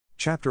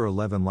Chapter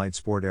 11 Light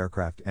Sport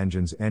Aircraft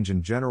Engines.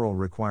 Engine General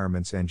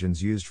Requirements.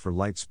 Engines used for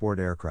light sport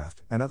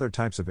aircraft and other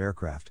types of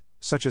aircraft,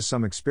 such as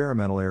some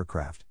experimental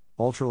aircraft,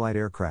 ultralight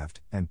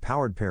aircraft, and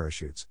powered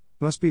parachutes,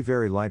 must be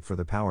very light for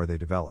the power they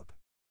develop.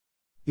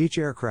 Each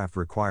aircraft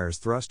requires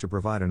thrust to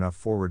provide enough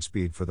forward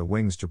speed for the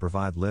wings to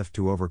provide lift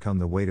to overcome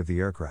the weight of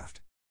the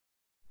aircraft.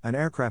 An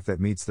aircraft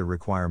that meets the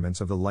requirements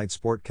of the light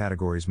sport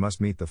categories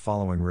must meet the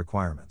following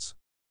requirements.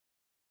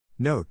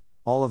 Note: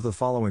 all of the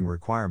following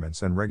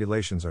requirements and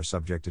regulations are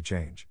subject to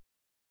change.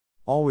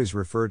 Always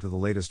refer to the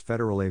latest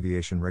federal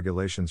aviation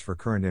regulations for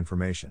current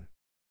information.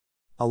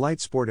 A light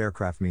sport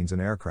aircraft means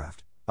an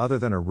aircraft, other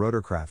than a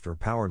rotorcraft or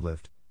powered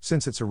lift,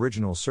 since its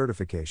original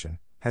certification,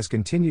 has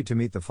continued to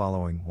meet the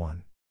following: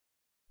 1.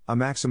 A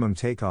maximum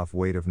takeoff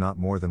weight of not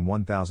more than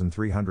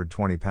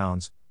 1,320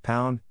 pounds,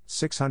 pound,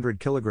 600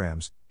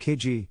 kilograms,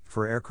 kg,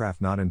 for aircraft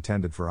not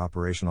intended for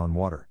operation on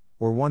water,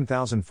 or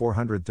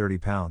 1,430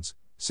 pounds,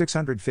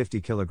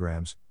 650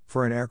 kilograms,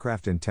 for an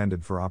aircraft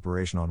intended for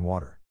operation on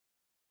water.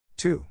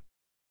 2.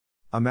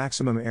 A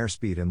maximum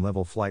airspeed in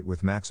level flight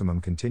with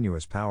maximum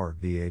continuous power,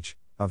 VH,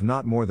 of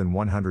not more than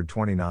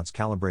 120 knots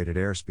calibrated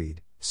airspeed,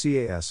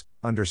 CAS,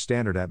 under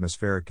standard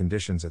atmospheric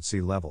conditions at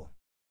sea level.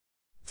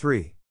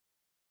 3.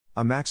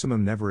 A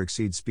maximum never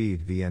exceed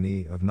speed,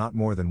 VNE, of not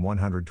more than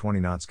 120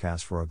 knots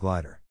CAS for a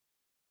glider.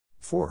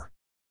 4.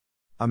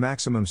 A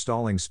maximum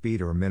stalling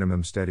speed or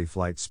minimum steady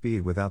flight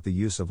speed without the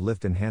use of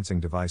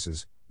lift-enhancing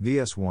devices,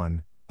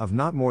 VS1, of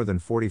not more than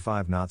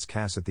 45 knots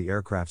CAS at the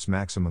aircraft's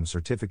maximum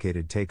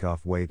certificated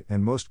takeoff weight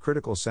and most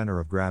critical center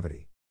of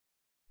gravity.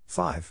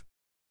 5.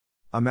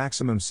 A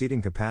maximum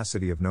seating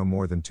capacity of no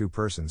more than 2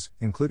 persons,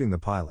 including the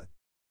pilot.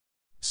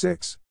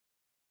 6.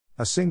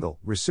 A single,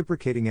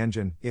 reciprocating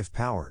engine, if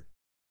powered.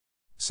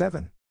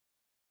 7.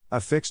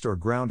 A fixed or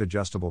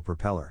ground-adjustable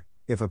propeller,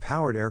 if a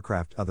powered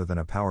aircraft other than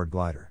a powered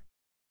glider.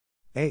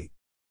 8.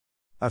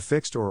 A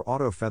fixed or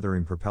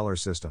auto-feathering propeller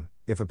system,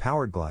 if a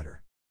powered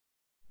glider.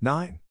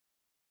 9.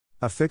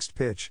 A fixed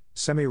pitch,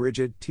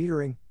 semi-rigid,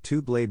 teetering,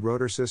 2-blade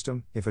rotor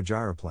system, if a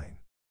gyroplane.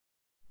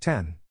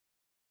 10.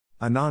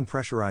 A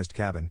non-pressurized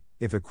cabin,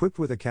 if equipped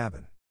with a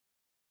cabin.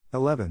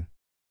 11.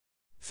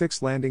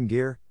 Fixed landing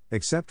gear,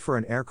 except for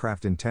an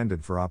aircraft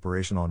intended for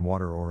operation on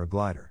water or a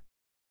glider.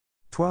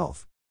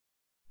 12.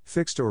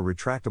 Fixed or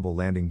retractable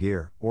landing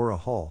gear, or a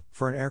hull,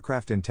 for an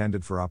aircraft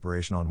intended for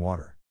operation on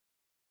water.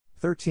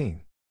 13.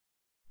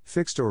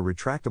 Fixed or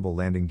retractable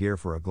landing gear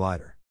for a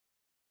glider.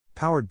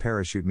 Powered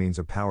parachute means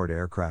a powered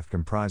aircraft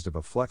comprised of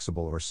a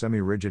flexible or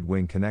semi-rigid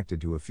wing connected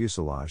to a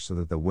fuselage so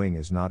that the wing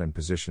is not in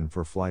position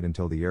for flight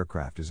until the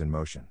aircraft is in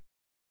motion.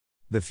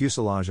 The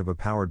fuselage of a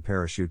powered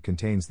parachute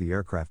contains the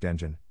aircraft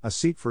engine, a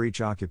seat for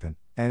each occupant,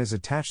 and is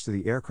attached to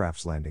the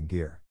aircraft's landing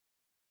gear.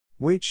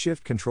 Weight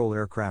shift control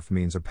aircraft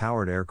means a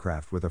powered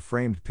aircraft with a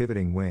framed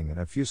pivoting wing and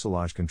a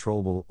fuselage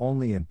controllable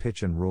only in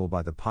pitch and roll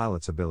by the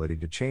pilot's ability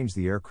to change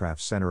the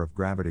aircraft's center of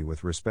gravity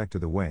with respect to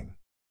the wing.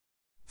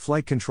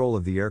 Flight control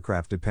of the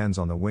aircraft depends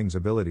on the wing's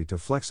ability to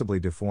flexibly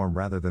deform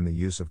rather than the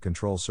use of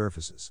control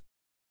surfaces.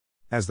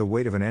 As the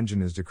weight of an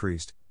engine is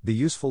decreased, the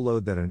useful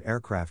load that an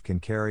aircraft can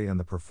carry and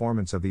the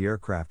performance of the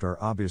aircraft are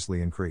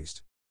obviously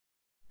increased.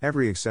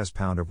 Every excess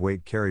pound of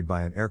weight carried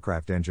by an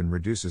aircraft engine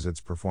reduces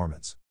its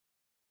performance.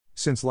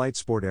 Since light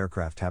sport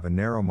aircraft have a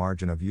narrow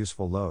margin of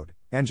useful load,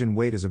 engine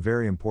weight is a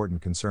very important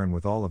concern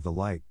with all of the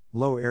light,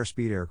 low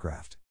airspeed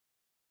aircraft.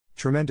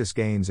 Tremendous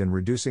gains in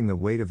reducing the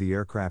weight of the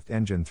aircraft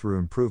engine through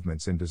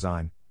improvements in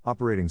design,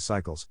 operating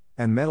cycles,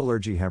 and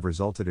metallurgy have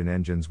resulted in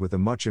engines with a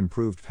much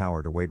improved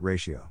power-to-weight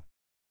ratio.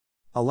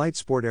 A light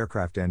sport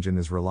aircraft engine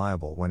is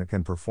reliable when it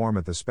can perform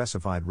at the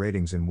specified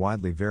ratings in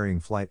widely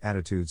varying flight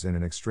attitudes and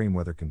in extreme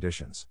weather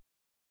conditions.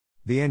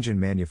 The engine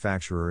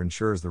manufacturer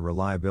ensures the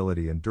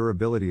reliability and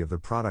durability of the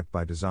product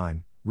by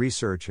design,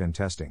 research, and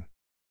testing.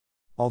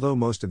 Although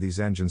most of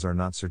these engines are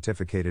not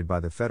certificated by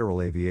the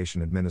Federal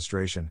Aviation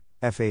Administration,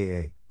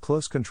 FAA,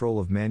 close control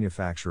of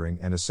manufacturing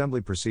and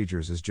assembly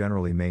procedures is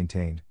generally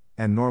maintained,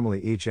 and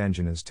normally each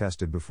engine is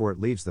tested before it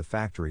leaves the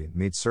factory and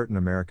meets certain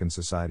American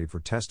Society for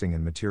Testing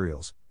and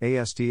Materials,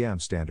 ASTM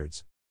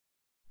standards.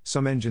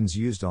 Some engines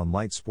used on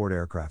light sport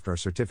aircraft are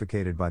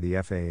certificated by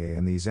the FAA,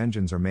 and these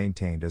engines are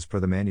maintained as per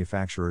the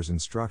manufacturer's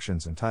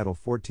instructions and Title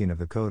 14 of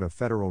the Code of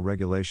Federal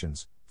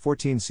Regulations,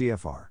 14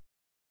 CFR.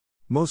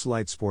 Most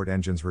light sport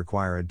engines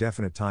require a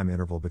definite time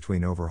interval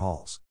between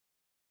overhauls.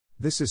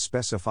 This is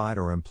specified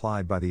or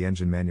implied by the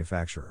engine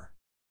manufacturer.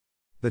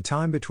 The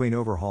time between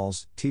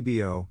overhauls,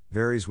 TBO,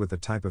 varies with the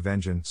type of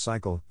engine,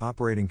 cycle,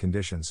 operating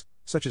conditions,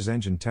 such as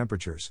engine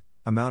temperatures,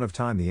 amount of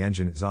time the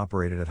engine is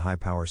operated at high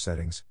power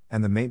settings,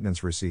 and the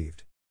maintenance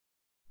received.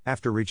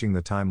 After reaching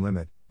the time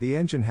limit, the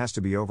engine has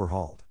to be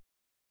overhauled.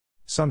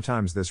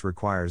 Sometimes this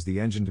requires the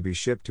engine to be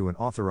shipped to an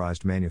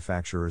authorized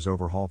manufacturer's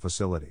overhaul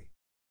facility.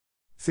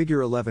 Figure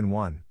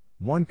 11.1.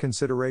 One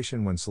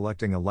consideration when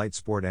selecting a light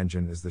sport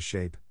engine is the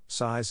shape,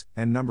 size,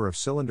 and number of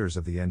cylinders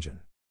of the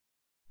engine.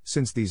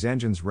 Since these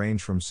engines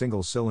range from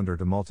single-cylinder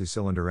to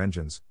multi-cylinder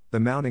engines, the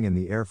mounting in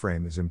the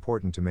airframe is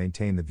important to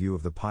maintain the view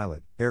of the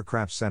pilot,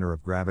 aircraft's center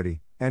of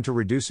gravity, and to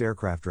reduce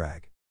aircraft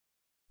drag.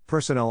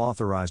 Personnel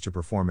authorized to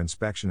perform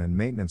inspection and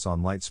maintenance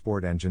on light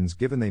sport engines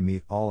given they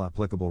meet all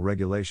applicable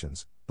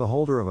regulations. The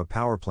holder of a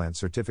powerplant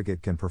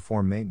certificate can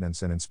perform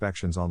maintenance and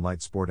inspections on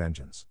light sport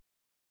engines.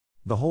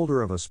 The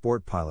holder of a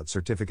sport pilot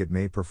certificate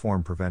may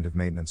perform preventive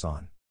maintenance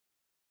on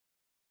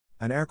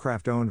an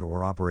aircraft owned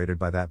or operated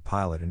by that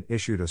pilot and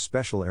issued a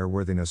special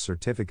airworthiness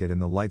certificate in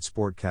the light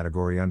sport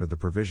category under the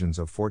provisions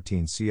of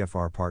 14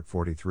 CFR Part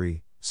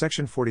 43,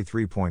 Section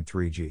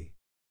 43.3g.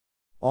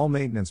 All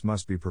maintenance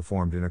must be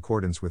performed in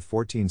accordance with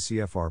 14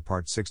 CFR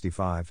Part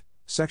 65,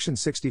 Section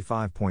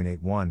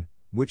 65.81,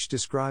 which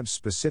describes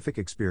specific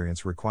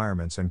experience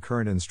requirements and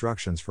current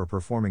instructions for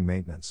performing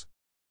maintenance.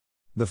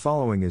 The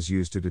following is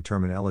used to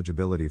determine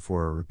eligibility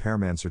for a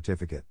repairman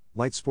certificate,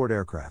 light sport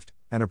aircraft,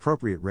 and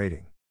appropriate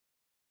rating.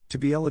 To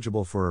be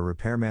eligible for a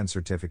repairman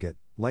certificate,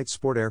 light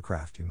sport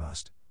aircraft, you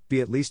must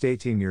be at least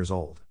 18 years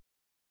old.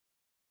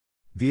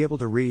 Be able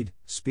to read,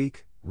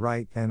 speak,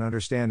 write, and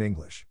understand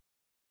English.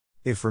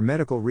 If for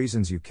medical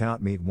reasons you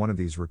cannot meet one of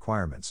these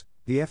requirements,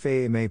 the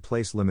FAA may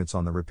place limits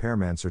on the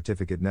repairman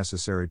certificate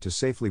necessary to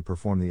safely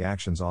perform the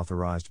actions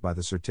authorized by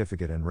the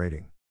certificate and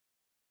rating.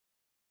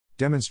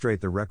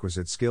 Demonstrate the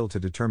requisite skill to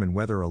determine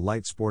whether a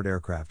light sport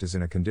aircraft is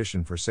in a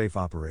condition for safe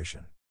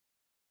operation.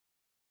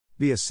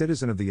 Be a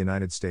citizen of the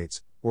United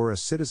States, or a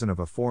citizen of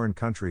a foreign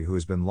country who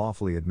has been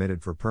lawfully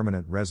admitted for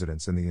permanent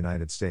residence in the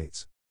United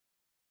States.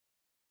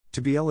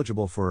 To be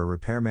eligible for a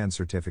repairman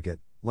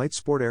certificate, light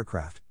sport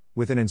aircraft,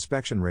 with an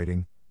inspection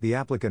rating, the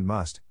applicant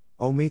must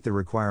meet the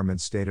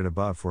requirements stated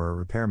above for a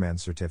repairman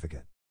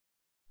certificate.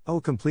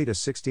 Complete a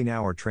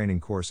 16-hour training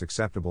course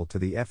acceptable to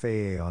the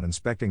FAA on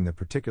inspecting the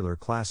particular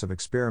class of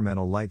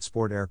experimental light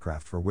sport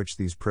aircraft for which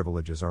these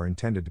privileges are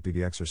intended to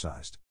be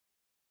exercised.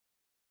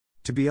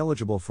 To be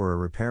eligible for a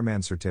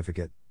repairman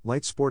certificate,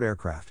 light sport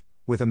aircraft,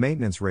 with a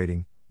maintenance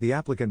rating, the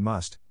applicant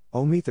must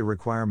meet the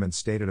requirements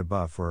stated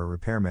above for a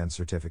repairman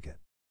certificate.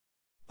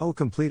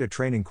 Complete a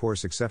training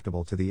course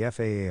acceptable to the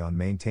FAA on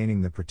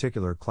maintaining the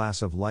particular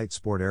class of light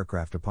sport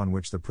aircraft upon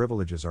which the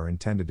privileges are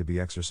intended to be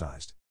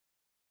exercised.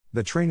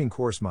 The training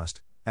course must,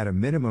 at a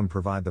minimum,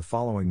 provide the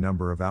following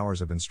number of hours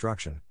of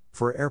instruction: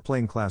 for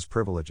airplane class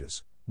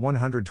privileges,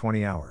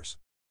 120 hours.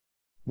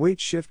 Weight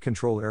shift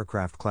control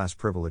aircraft class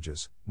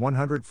privileges,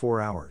 104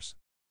 hours.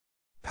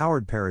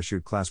 Powered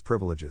parachute class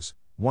privileges,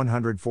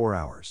 104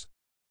 hours.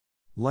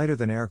 Lighter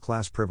than air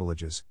class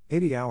privileges,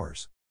 80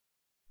 hours.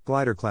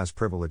 Glider class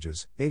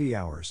privileges, 80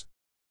 hours.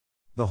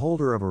 The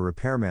holder of a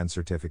repairman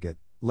certificate,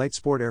 light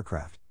sport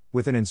aircraft,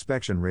 with an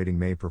inspection rating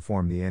may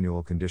perform the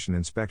annual condition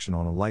inspection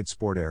on a light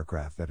sport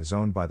aircraft that is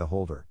owned by the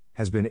holder,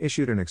 has been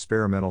issued an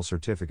experimental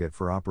certificate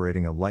for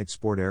operating a light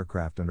sport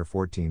aircraft under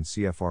 14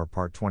 CFR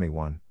Part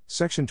 21,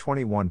 Section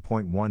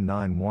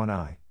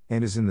 21.191I,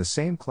 and is in the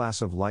same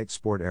class of light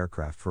sport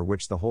aircraft for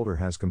which the holder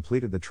has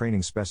completed the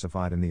training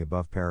specified in the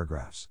above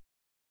paragraphs.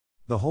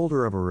 The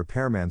holder of a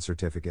repairman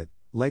certificate,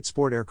 light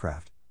sport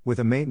aircraft, with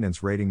a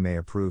maintenance rating may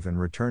approve and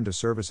return to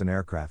service an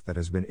aircraft that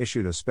has been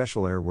issued a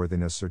special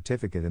airworthiness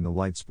certificate in the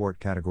light sport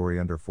category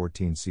under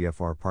 14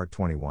 CFR Part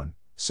 21,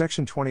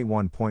 Section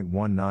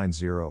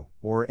 21.190,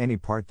 or any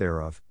part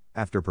thereof,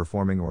 after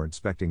performing or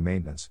inspecting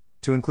maintenance,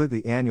 to include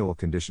the annual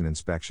condition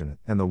inspection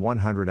and the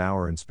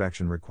 100-hour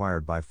inspection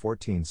required by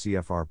 14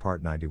 CFR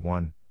Part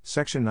 91,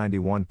 Section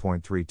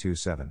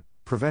 91.327,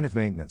 preventive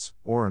maintenance,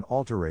 or an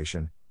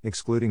alteration,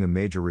 excluding a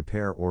major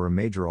repair or a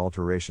major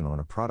alteration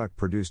on a product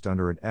produced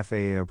under an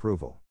FAA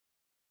approval.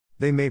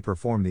 They may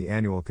perform the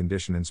annual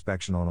condition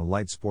inspection on a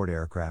light sport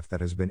aircraft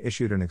that has been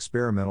issued an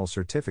experimental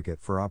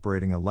certificate for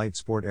operating a light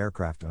sport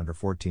aircraft under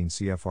 14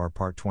 CFR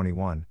Part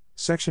 21,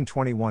 Section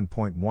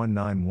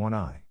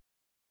 21.191I.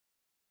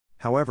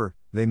 However,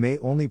 they may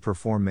only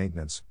perform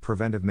maintenance,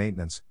 preventive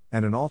maintenance,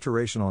 and an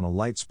alteration on a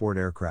light sport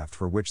aircraft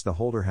for which the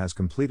holder has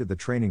completed the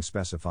training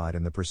specified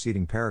in the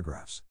preceding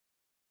paragraphs.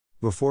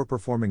 Before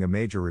performing a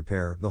major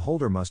repair, the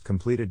holder must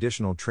complete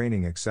additional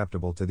training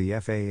acceptable to the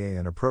FAA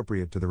and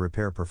appropriate to the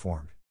repair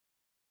performed.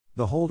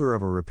 The holder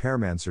of a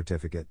repairman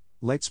certificate,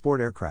 light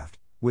sport aircraft,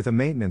 with a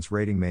maintenance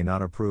rating may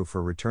not approve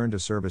for return to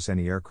service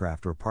any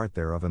aircraft or part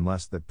thereof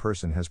unless that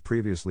person has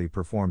previously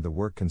performed the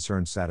work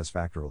concerned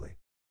satisfactorily.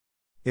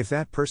 If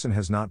that person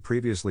has not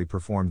previously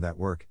performed that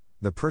work,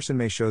 the person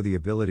may show the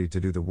ability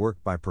to do the work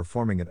by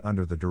performing it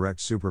under the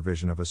direct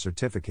supervision of a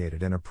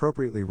certificated and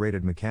appropriately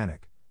rated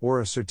mechanic, or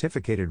a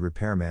certificated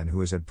repairman who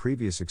has had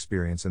previous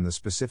experience in the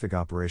specific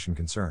operation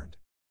concerned.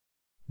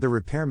 The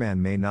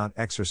repairman may not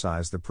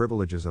exercise the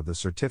privileges of the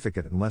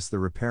certificate unless the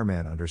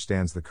repairman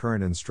understands the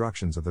current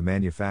instructions of the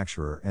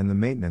manufacturer and the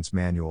maintenance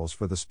manuals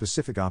for the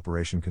specific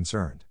operation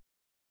concerned.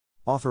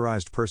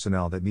 Authorized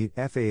personnel that meet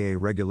FAA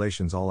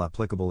regulations. All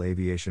applicable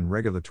aviation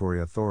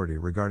regulatory authority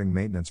regarding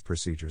maintenance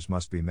procedures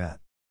must be met.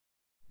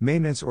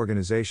 Maintenance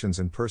organizations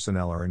and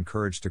personnel are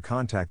encouraged to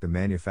contact the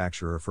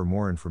manufacturer for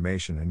more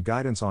information and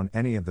guidance on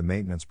any of the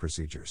maintenance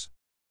procedures.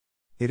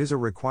 It is a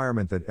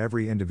requirement that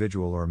every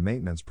individual or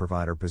maintenance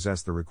provider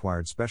possess the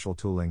required special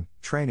tooling,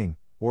 training,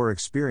 or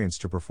experience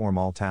to perform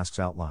all tasks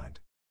outlined.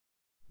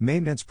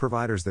 Maintenance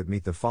providers that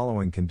meet the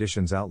following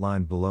conditions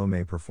outlined below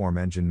may perform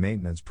engine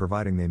maintenance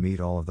providing they meet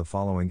all of the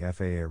following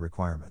FAA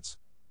requirements.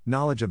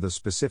 Knowledge of the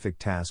specific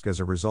task as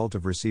a result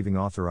of receiving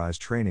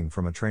authorized training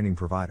from a training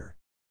provider.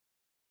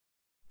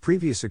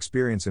 Previous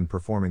experience in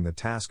performing the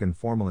task and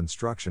formal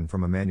instruction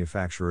from a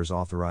manufacturer's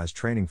authorized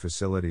training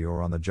facility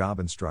or on-the-job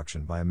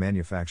instruction by a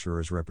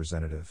manufacturer's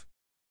representative.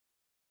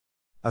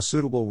 A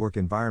suitable work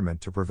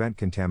environment to prevent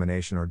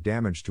contamination or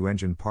damage to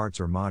engine parts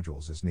or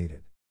modules is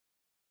needed.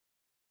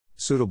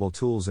 Suitable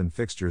tools and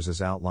fixtures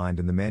as outlined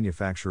in the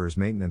manufacturer's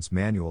maintenance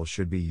manual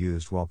should be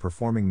used while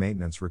performing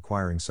maintenance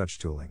requiring such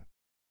tooling.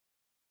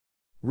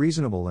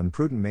 Reasonable and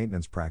prudent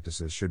maintenance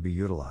practices should be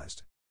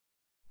utilized.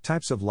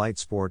 Types of light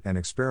sport and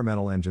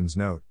experimental engines.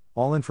 Note,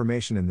 all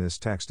information in this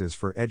text is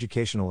for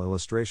educational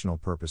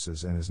illustrational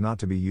purposes and is not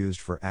to be used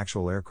for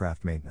actual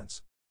aircraft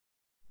maintenance.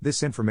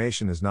 This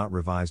information is not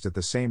revised at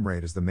the same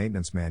rate as the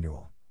maintenance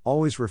manual.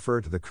 Always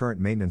refer to the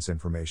current maintenance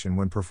information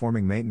when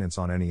performing maintenance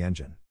on any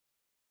engine.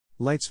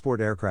 Light sport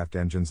aircraft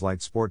engines.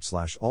 Light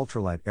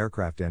sport/ultralight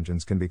aircraft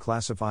engines can be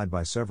classified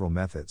by several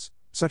methods,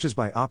 such as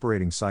by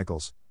operating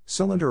cycles,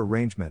 cylinder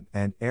arrangement,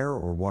 and air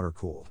or water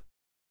cooled.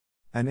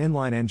 An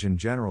inline engine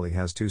generally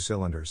has 2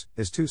 cylinders,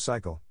 is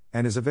 2-cycle,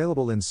 and is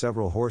available in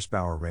several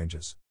horsepower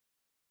ranges.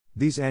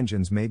 These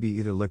engines may be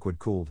either liquid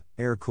cooled,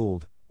 air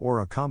cooled,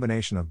 or a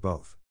combination of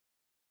both.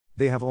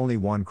 They have only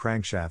one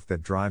crankshaft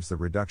that drives the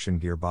reduction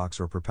gearbox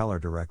or propeller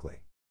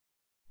directly.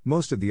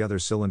 Most of the other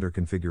cylinder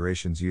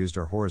configurations used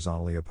are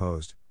horizontally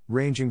opposed,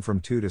 ranging from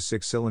 2 to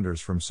 6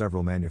 cylinders from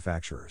several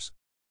manufacturers.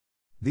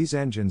 These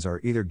engines are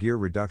either gear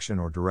reduction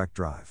or direct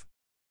drive.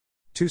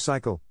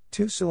 2-cycle,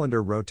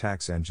 2-cylinder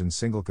Rotax engine.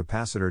 Single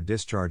capacitor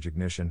discharge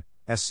ignition,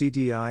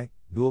 SCDI,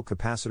 dual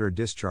capacitor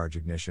discharge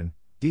ignition,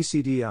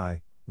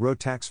 DCDI,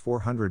 Rotax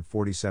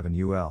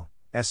 447UL,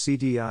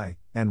 SCDI,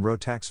 and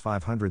Rotax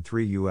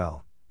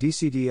 503UL,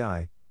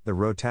 DCDI. The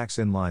Rotax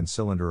inline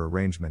cylinder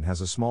arrangement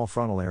has a small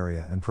frontal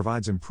area and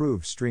provides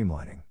improved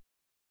streamlining.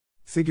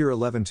 Figure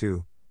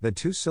 11.2, the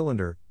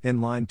 2-cylinder,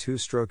 inline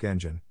 2-stroke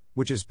engine,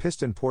 which is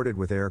piston ported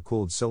with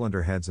air-cooled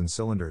cylinder heads and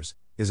cylinders,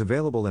 is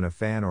available in a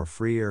fan or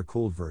free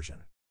air-cooled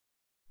version.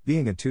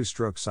 Being a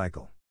 2-stroke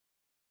cycle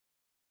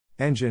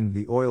engine,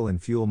 the oil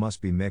and fuel must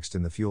be mixed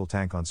in the fuel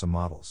tank on some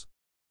models.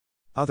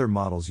 Other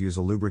models use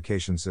a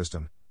lubrication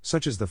system,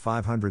 such as the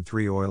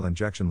 503 oil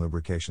injection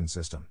lubrication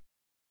system.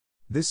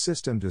 This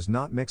system does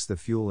not mix the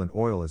fuel and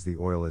oil as the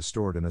oil is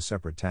stored in a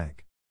separate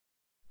tank.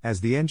 As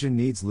the engine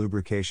needs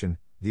lubrication,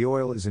 the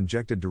oil is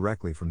injected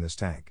directly from this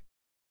tank.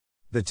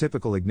 The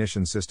typical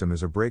ignition system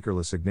is a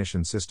breakerless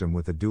ignition system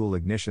with a dual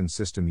ignition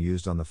system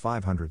used on the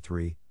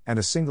 503, and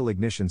a single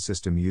ignition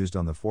system used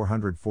on the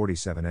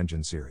 447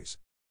 engine series.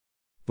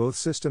 Both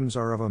systems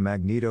are of a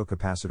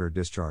magnetocapacitor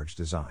discharge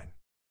design.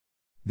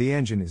 The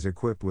engine is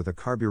equipped with a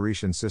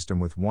carburation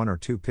system with 1 or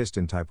 2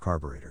 piston-type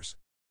carburetors.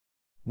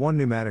 One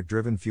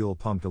pneumatic-driven fuel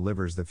pump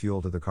delivers the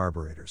fuel to the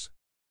carburetors.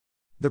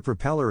 The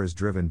propeller is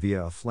driven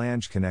via a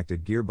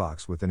flange-connected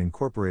gearbox with an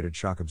incorporated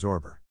shock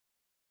absorber.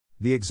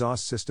 The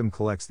exhaust system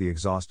collects the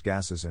exhaust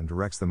gases and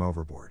directs them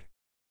overboard.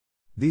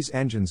 These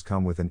engines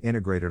come with an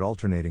integrated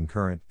alternating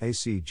current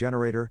AC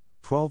generator,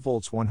 12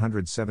 volts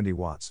 170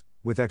 watts,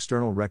 with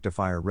external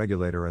rectifier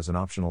regulator as an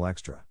optional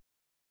extra.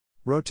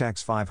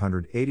 Rotax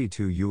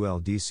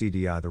 582UL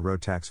DCDI. The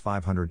Rotax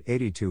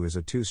 582 is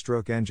a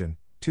 2-stroke engine,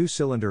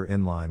 2-cylinder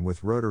inline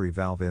with rotary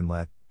valve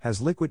inlet,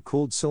 has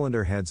liquid-cooled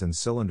cylinder heads and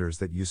cylinders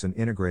that use an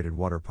integrated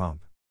water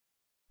pump.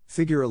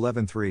 Figure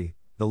 11.3,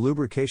 the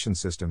lubrication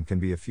system can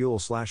be a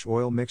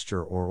fuel/oil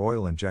mixture or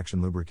oil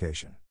injection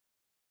lubrication.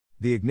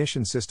 The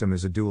ignition system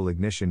is a dual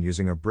ignition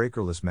using a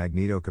breakerless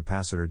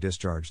magnetocapacitor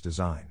discharge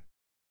design.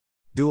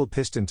 Dual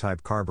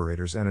piston-type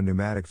carburetors and a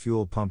pneumatic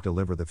fuel pump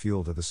deliver the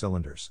fuel to the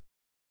cylinders.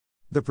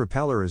 The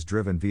propeller is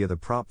driven via the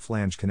prop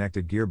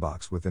flange-connected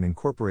gearbox with an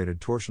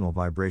incorporated torsional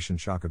vibration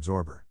shock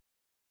absorber.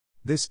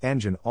 This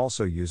engine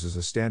also uses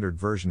a standard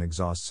version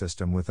exhaust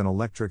system with an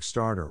electric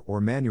starter or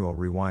manual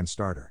rewind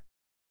starter.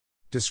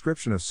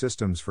 Description of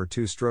systems for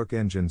 2-stroke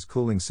engines.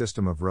 Cooling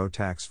system of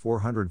Rotax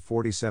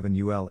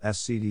 447UL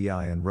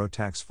SCDI and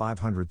Rotax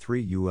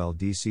 503UL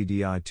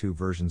DCDI. 2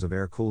 versions of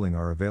air cooling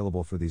are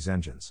available for these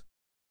engines.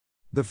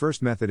 The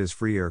first method is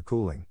free air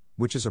cooling,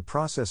 which is a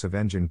process of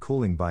engine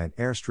cooling by an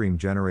airstream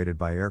generated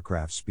by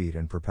aircraft speed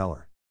and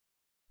propeller.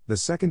 The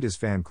second is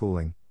fan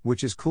cooling,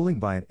 which is cooling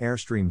by an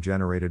airstream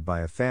generated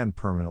by a fan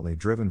permanently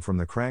driven from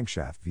the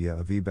crankshaft via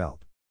a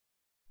V-belt.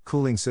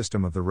 Cooling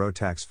system of the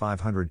Rotax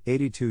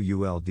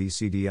 582UL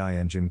DCDI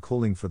engine.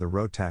 Cooling for the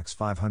Rotax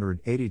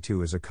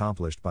 582 is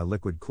accomplished by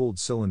liquid-cooled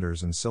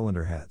cylinders and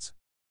cylinder heads.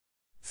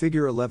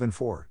 Figure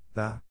 11.4,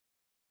 the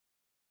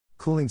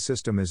cooling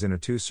system is in a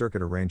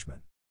 2-circuit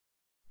arrangement.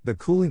 The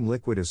cooling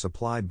liquid is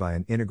supplied by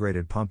an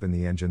integrated pump in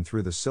the engine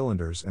through the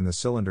cylinders and the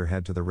cylinder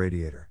head to the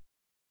radiator.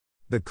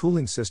 The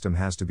cooling system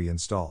has to be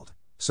installed,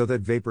 so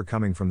that vapor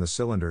coming from the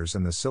cylinders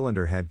and the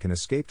cylinder head can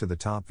escape to the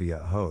top via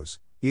a hose,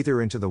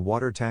 either into the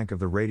water tank of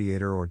the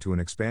radiator or to an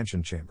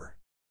expansion chamber.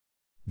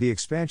 The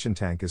expansion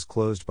tank is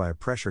closed by a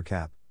pressure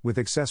cap, with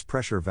excess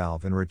pressure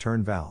valve and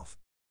return valve.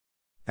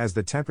 As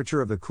the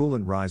temperature of the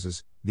coolant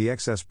rises, the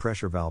excess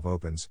pressure valve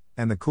opens,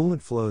 and the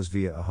coolant flows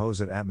via a hose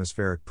at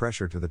atmospheric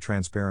pressure to the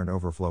transparent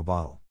overflow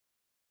bottle.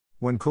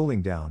 When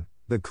cooling down,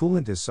 the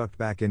coolant is sucked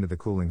back into the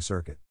cooling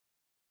circuit.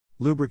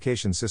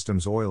 Lubrication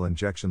systems: oil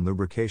injection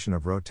lubrication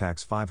of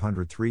Rotax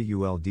 503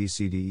 UL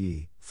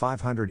DCDE,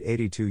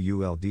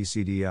 582 UL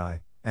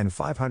DCDI, and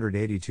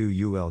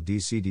 582 UL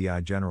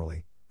DCDI.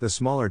 Generally, the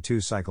smaller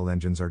two-cycle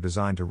engines are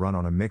designed to run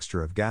on a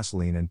mixture of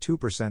gasoline and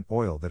 2%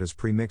 oil that is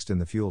pre-mixed in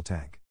the fuel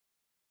tank.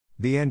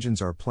 The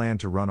engines are planned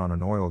to run on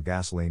an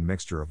oil-gasoline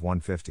mixture of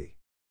 150.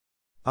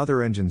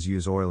 Other engines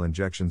use oil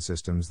injection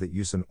systems that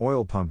use an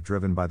oil pump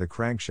driven by the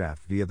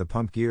crankshaft via the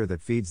pump gear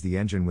that feeds the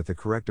engine with the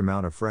correct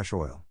amount of fresh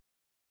oil.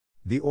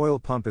 The oil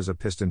pump is a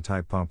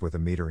piston-type pump with a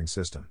metering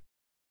system.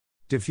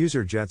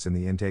 Diffuser jets in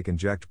the intake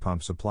inject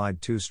pump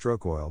supplied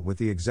two-stroke oil with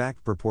the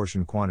exact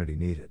proportion quantity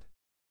needed.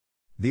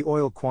 The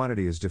oil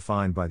quantity is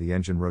defined by the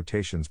engine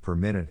rotations per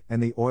minute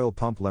and the oil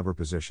pump lever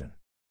position.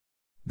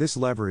 This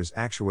lever is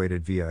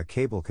actuated via a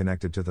cable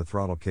connected to the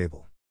throttle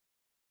cable.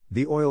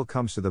 The oil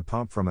comes to the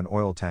pump from an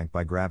oil tank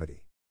by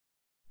gravity.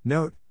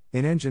 Note,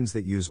 in engines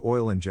that use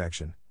oil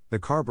injection, the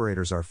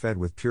carburetors are fed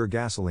with pure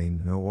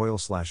gasoline, no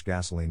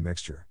oil/gasoline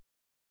mixture.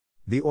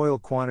 The oil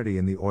quantity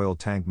in the oil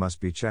tank must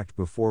be checked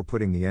before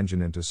putting the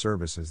engine into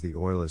service, as the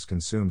oil is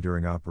consumed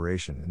during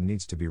operation and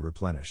needs to be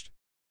replenished.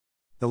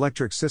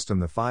 Electric system: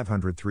 the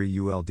 503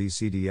 UL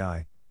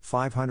DCDI,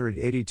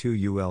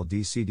 582 UL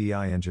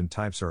DCDI engine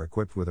types are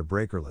equipped with a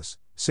breakerless,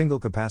 single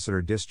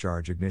capacitor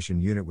discharge ignition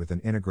unit with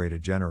an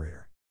integrated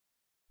generator.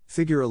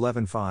 Figure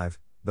 11.5,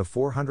 the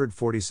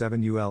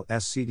 447 UL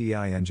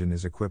SCDI engine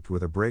is equipped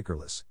with a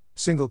breakerless,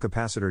 single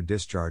capacitor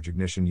discharge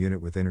ignition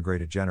unit with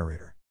integrated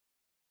generator.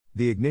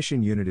 The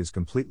ignition unit is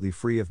completely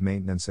free of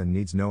maintenance and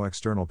needs no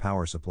external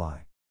power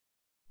supply.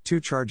 Two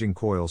charging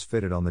coils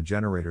fitted on the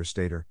generator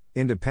stator,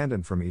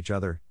 independent from each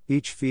other,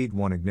 each feed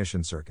one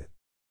ignition circuit.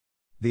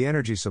 The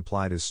energy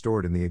supplied is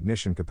stored in the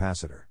ignition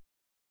capacitor.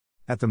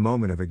 At the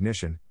moment of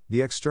ignition,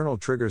 the external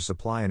triggers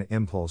supply an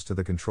impulse to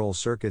the control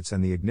circuits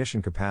and the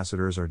ignition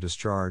capacitors are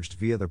discharged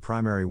via the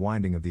primary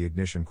winding of the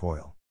ignition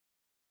coil.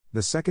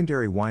 The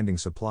secondary winding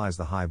supplies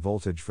the high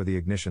voltage for the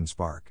ignition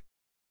spark.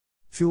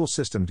 Fuel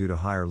system: due to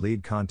higher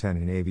lead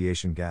content in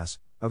aviation gas,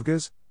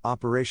 avgas,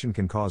 operation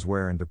can cause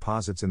wear and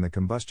deposits in the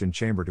combustion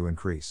chamber to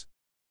increase.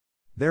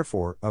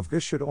 Therefore,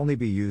 avgas should only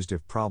be used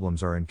if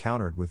problems are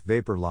encountered with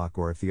vapor lock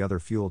or if the other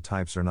fuel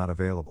types are not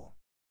available.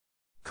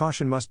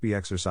 Caution must be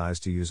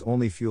exercised to use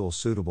only fuel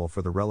suitable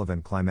for the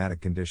relevant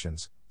climatic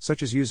conditions,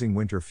 such as using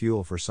winter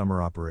fuel for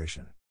summer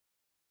operation.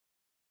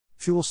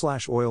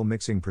 Fuel/oil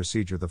mixing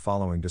procedure: the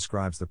following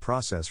describes the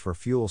process for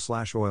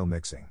fuel/oil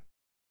mixing.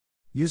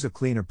 Use a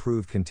clean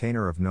approved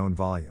container of known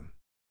volume.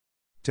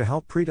 To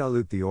help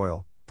pre-dilute the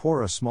oil,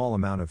 pour a small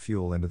amount of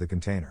fuel into the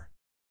container.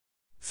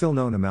 Fill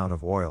known amount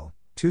of oil,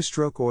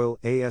 two-stroke oil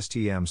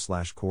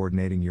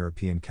ASTM/Coordinating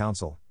European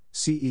Council,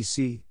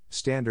 CEC,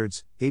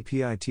 standards,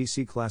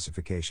 APITC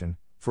classification,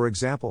 for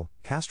example,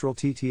 Castrol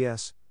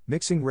TTS,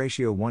 mixing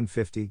ratio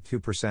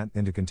 150-2%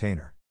 into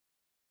container.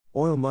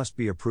 Oil must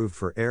be approved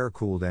for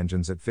air-cooled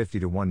engines at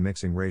 50:1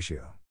 mixing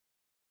ratio.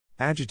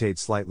 Agitate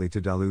slightly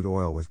to dilute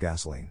oil with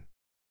gasoline.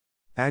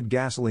 Add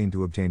gasoline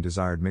to obtain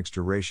desired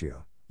mixture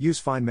ratio. Use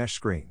fine mesh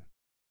screen.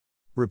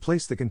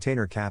 Replace the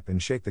container cap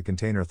and shake the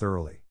container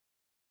thoroughly.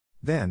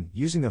 Then,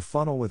 using a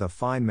funnel with a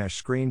fine mesh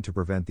screen to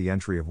prevent the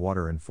entry of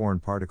water and foreign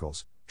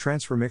particles,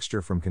 transfer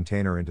mixture from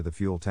container into the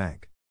fuel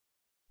tank.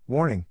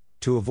 Warning: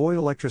 to avoid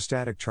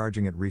electrostatic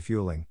charging at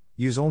refueling,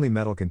 use only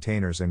metal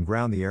containers and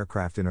ground the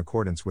aircraft in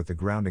accordance with the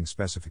grounding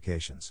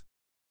specifications.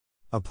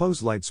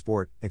 Oppose light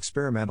sport,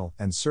 experimental,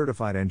 and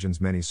certified engines.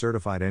 Many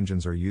certified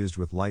engines are used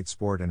with light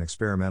sport and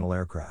experimental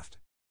aircraft.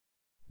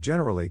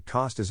 Generally,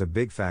 cost is a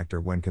big factor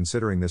when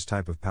considering this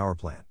type of power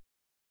plant.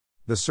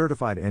 The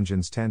certified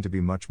engines tend to be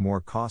much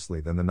more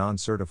costly than the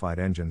non-certified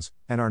engines,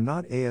 and are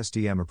not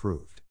ASTM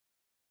approved.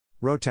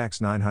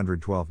 Rotax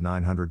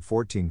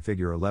 912-914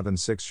 Figure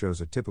 11.6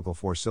 shows a typical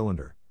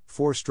 4-cylinder,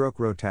 4-stroke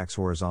Rotax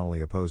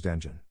horizontally opposed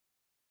engine.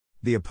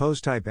 The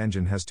opposed type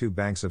engine has two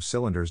banks of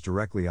cylinders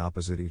directly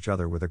opposite each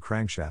other with a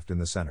crankshaft in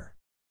the center.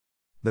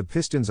 The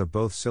pistons of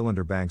both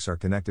cylinder banks are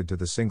connected to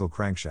the single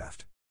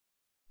crankshaft.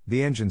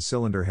 The engine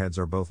cylinder heads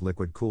are both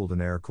liquid-cooled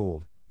and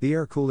air-cooled. The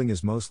air cooling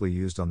is mostly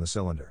used on the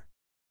cylinder.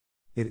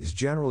 It is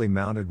generally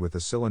mounted with the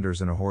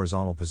cylinders in a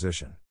horizontal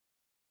position.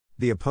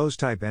 The opposed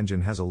type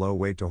engine has a low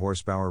weight to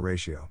horsepower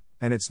ratio,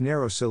 and its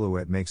narrow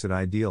silhouette makes it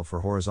ideal for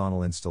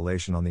horizontal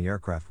installation on the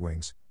aircraft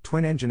wings,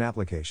 twin-engine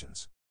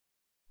applications.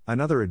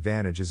 Another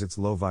advantage is its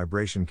low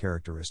vibration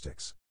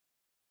characteristics.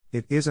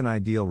 It is an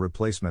ideal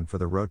replacement for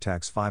the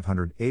Rotax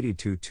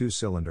 582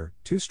 two-cylinder,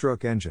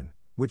 two-stroke engine,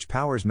 which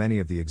powers many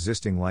of the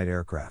existing light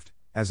aircraft,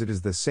 as it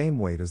is the same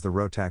weight as the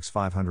Rotax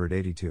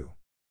 582.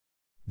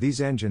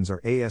 These engines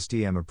are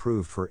ASTM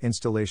approved for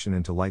installation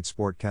into light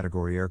sport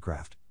category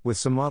aircraft, with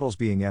some models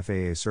being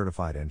FAA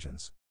certified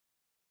engines.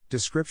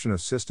 Description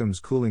of systems: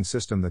 cooling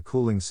system. The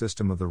cooling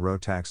system of the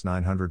Rotax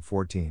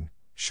 914,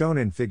 shown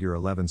in Figure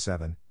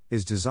 11.7,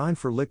 is designed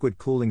for liquid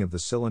cooling of the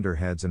cylinder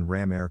heads and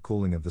ram air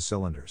cooling of the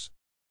cylinders.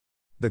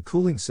 The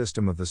cooling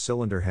system of the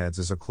cylinder heads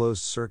is a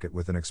closed circuit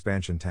with an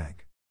expansion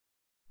tank.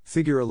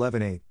 Figure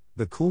 11.8,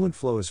 the coolant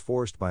flow is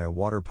forced by a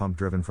water pump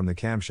driven from the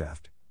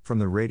camshaft, from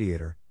the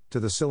radiator,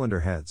 to the cylinder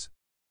heads.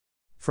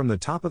 From the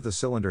top of the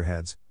cylinder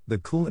heads, the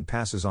coolant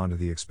passes on to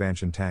the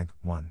expansion tank,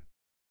 1.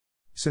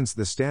 Since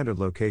the standard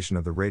location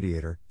of the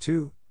radiator,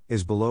 2,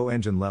 is below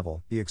engine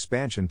level, the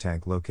expansion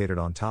tank located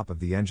on top of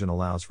the engine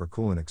allows for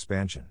coolant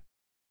expansion.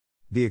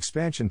 The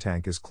expansion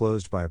tank is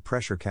closed by a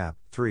pressure cap,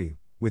 3,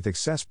 with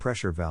excess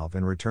pressure valve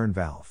and return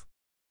valve.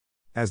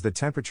 As the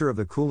temperature of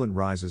the coolant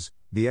rises,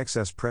 the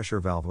excess pressure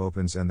valve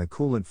opens and the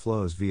coolant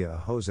flows via a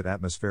hose at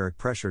atmospheric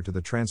pressure to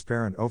the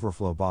transparent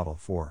overflow bottle,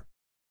 4.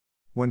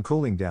 When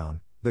cooling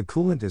down, the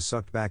coolant is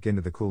sucked back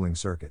into the cooling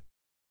circuit.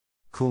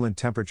 Coolant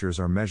temperatures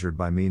are measured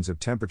by means of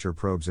temperature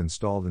probes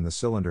installed in the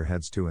cylinder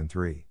heads 2 and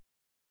 3.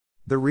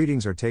 The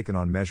readings are taken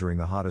on measuring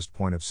the hottest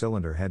point of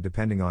cylinder head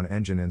depending on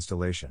engine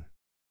installation.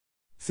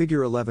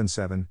 Figure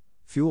 11.7,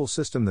 fuel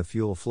system. The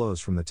fuel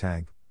flows from the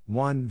tank,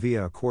 1,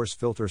 via a coarse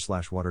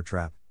filter/water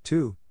trap,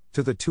 2,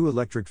 to the 2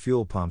 electric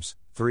fuel pumps,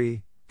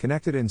 3,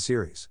 connected in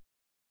series.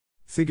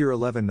 Figure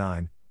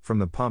 11.9, from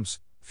the pumps,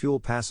 fuel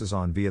passes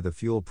on via the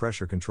fuel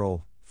pressure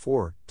control,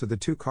 4, to the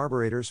 2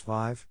 carburetors,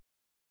 5.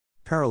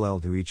 Parallel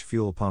to each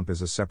fuel pump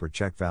is a separate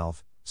check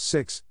valve,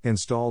 6,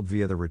 installed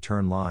via the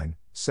return line,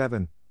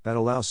 7, that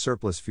allows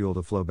surplus fuel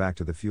to flow back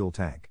to the fuel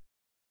tank.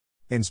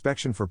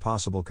 Inspection for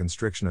possible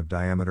constriction of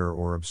diameter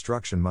or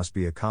obstruction must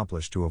be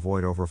accomplished to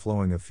avoid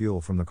overflowing of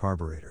fuel from the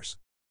carburetors.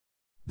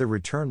 The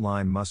return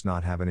line must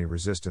not have any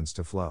resistance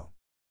to flow.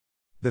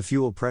 The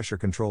fuel pressure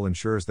control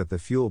ensures that the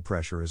fuel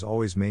pressure is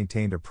always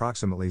maintained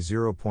approximately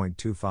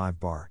 0.25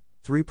 bar,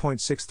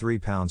 3.63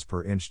 pounds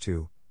per inch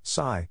 2,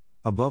 psi,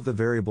 above the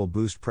variable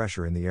boost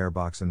pressure in the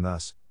airbox and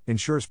thus,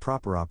 ensures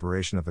proper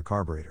operation of the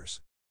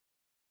carburetors.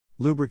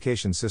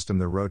 Lubrication system.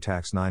 The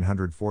Rotax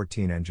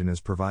 914 engine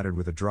is provided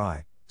with a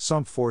dry,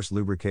 sump force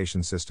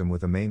lubrication system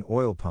with a main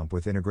oil pump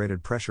with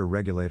integrated pressure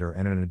regulator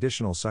and an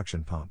additional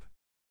suction pump.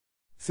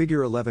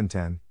 Figure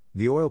 11.10,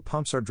 the oil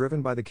pumps are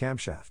driven by the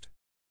camshaft.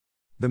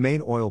 The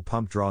main oil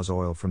pump draws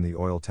oil from the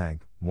oil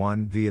tank,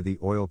 1, via the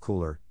oil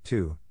cooler,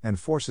 2, and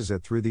forces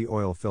it through the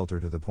oil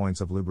filter to the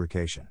points of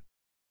lubrication.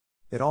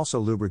 It also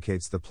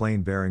lubricates the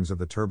plain bearings of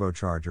the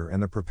turbocharger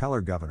and the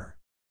propeller governor.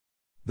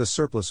 The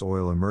surplus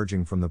oil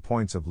emerging from the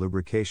points of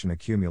lubrication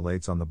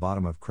accumulates on the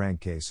bottom of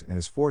crankcase and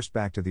is forced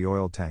back to the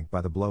oil tank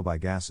by the blow-by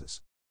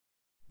gases.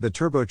 The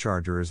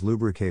turbocharger is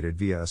lubricated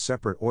via a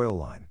separate oil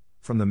line,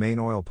 from the main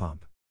oil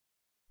pump.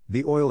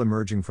 The oil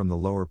emerging from the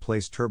lower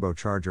placed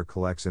turbocharger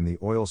collects in the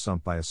oil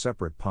sump by a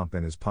separate pump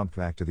and is pumped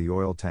back to the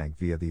oil tank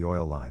via the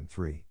oil line,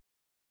 3.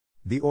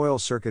 The oil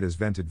circuit is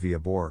vented via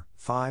bore,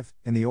 5,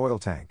 in the oil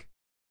tank.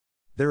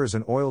 There is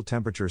an oil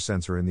temperature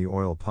sensor in the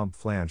oil pump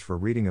flange for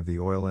reading of the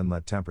oil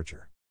inlet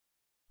temperature.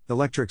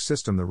 Electric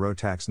system. The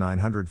Rotax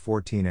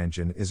 914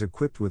 engine is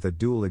equipped with a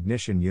dual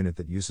ignition unit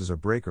that uses a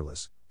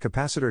breakerless,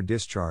 capacitor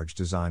discharge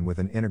design with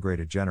an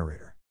integrated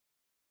generator.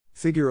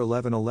 Figure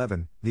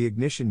 11.11, the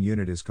ignition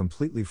unit is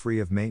completely free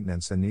of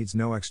maintenance and needs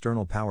no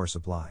external power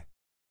supply.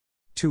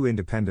 2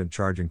 independent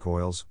charging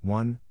coils,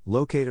 1,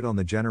 located on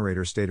the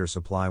generator stator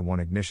supply 1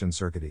 ignition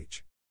circuit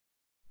each.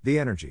 The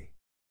energy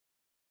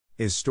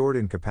is stored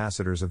in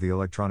capacitors of the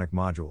electronic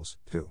modules,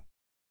 2.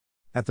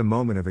 At the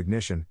moment of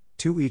ignition,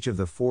 2 each of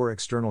the 4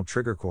 external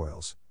trigger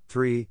coils,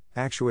 3,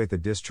 actuate the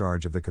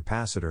discharge of the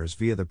capacitors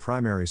via the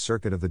primary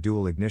circuit of the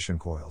dual ignition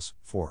coils,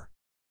 4.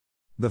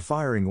 The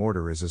firing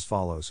order is as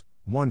follows,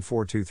 1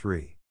 4 2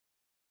 3.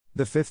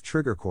 The 5th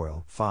trigger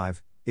coil,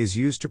 5, is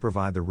used to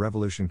provide the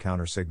revolution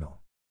counter signal.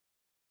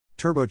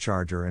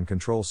 Turbocharger and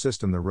control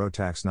system. The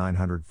Rotax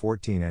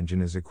 914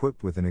 engine is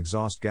equipped with an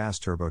exhaust gas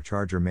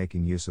turbocharger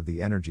making use of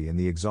the energy in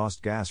the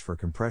exhaust gas for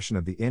compression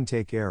of the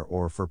intake air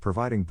or for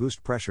providing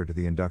boost pressure to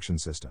the induction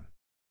system.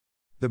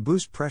 The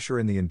boost pressure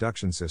in the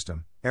induction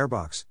system,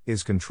 airbox,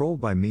 is controlled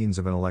by means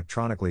of an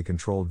electronically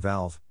controlled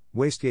valve,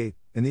 wastegate,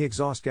 in the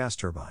exhaust gas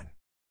turbine.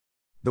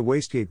 The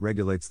wastegate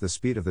regulates the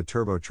speed of the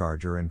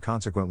turbocharger and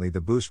consequently the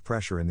boost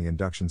pressure in the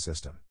induction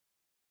system.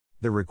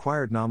 The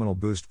required nominal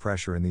boost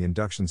pressure in the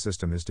induction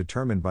system is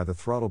determined by the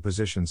throttle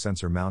position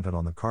sensor mounted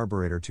on the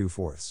carburetor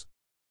 2/4.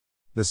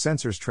 The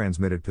sensor's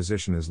transmitted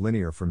position is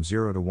linear from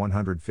 0 to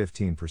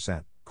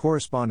 115%,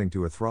 corresponding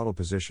to a throttle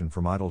position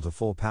from idle to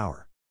full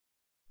power.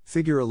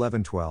 Figure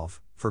 11.12,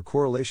 for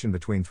correlation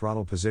between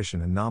throttle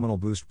position and nominal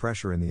boost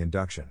pressure in the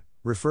induction,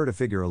 refer to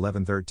Figure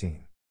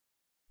 11.13.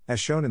 As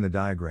shown in the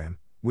diagram,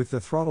 with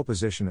the throttle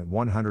position at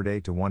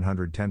 108 to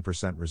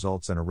 110%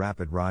 results in a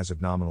rapid rise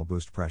of nominal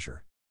boost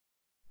pressure.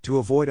 To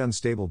avoid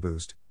unstable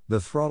boost, the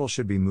throttle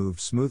should be moved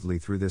smoothly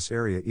through this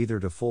area either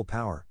to full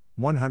power,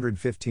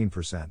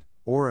 115%,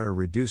 or at a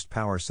reduced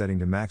power setting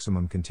to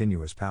maximum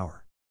continuous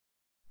power.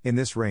 In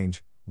this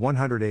range,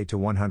 108 to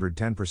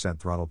 110%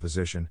 throttle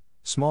position,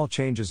 small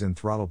changes in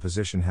throttle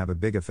position have a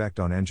big effect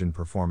on engine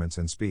performance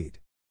and speed.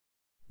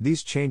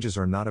 These changes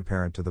are not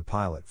apparent to the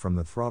pilot from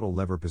the throttle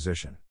lever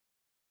position.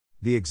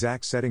 The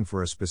exact setting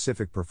for a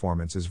specific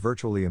performance is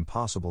virtually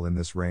impossible in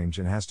this range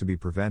and has to be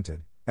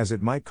prevented, as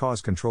it might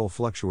cause control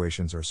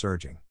fluctuations or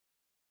surging.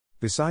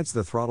 Besides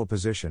the throttle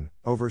position,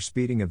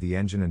 overspeeding of the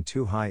engine and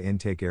too high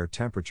intake air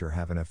temperature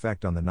have an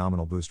effect on the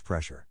nominal boost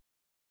pressure.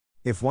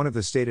 If one of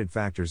the stated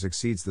factors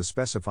exceeds the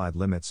specified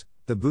limits,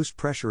 the boost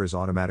pressure is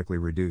automatically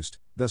reduced,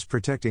 thus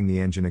protecting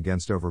the engine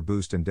against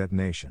overboost and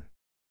detonation.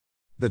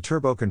 The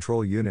Turbo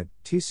Control Unit,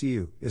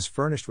 TCU, is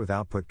furnished with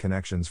output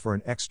connections for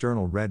an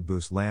external red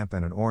boost lamp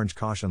and an orange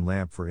caution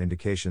lamp for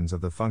indications of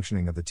the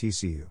functioning of the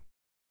TCU.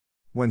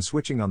 When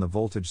switching on the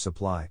voltage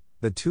supply,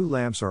 the two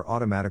lamps are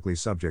automatically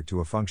subject to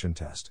a function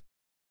test.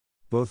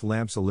 Both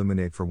lamps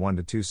illuminate for 1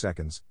 to 2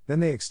 seconds, then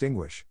they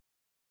extinguish.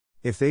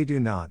 If they do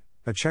not,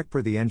 a check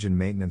per the engine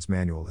maintenance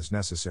manual is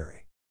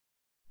necessary.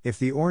 If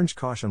the orange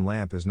caution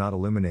lamp is not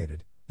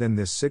illuminated, then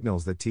this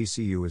signals that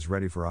TCU is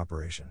ready for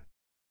operation.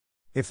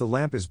 If the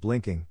lamp is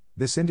blinking,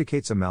 this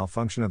indicates a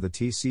malfunction of the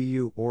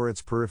TCU or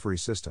its periphery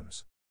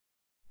systems.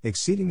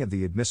 Exceeding of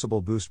the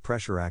admissible boost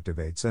pressure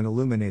activates and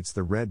illuminates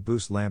the red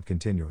boost lamp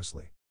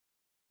continuously.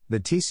 The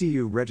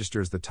TCU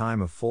registers the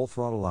time of full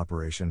throttle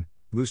operation,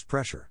 boost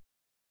pressure.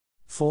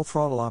 Full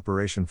throttle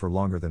operation for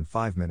longer than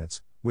 5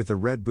 minutes, with the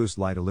red boost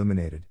light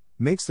illuminated,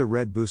 makes the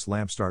red boost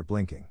lamp start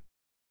blinking.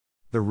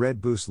 The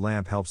red boost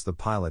lamp helps the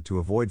pilot to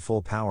avoid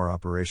full power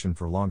operation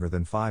for longer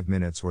than 5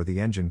 minutes, or the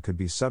engine could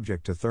be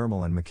subject to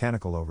thermal and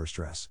mechanical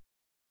overstress.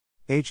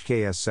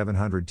 HKS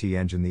 700T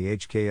engine. The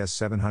HKS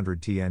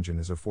 700T engine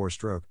is a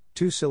 4-stroke,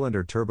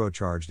 2-cylinder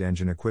turbocharged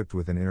engine equipped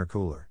with an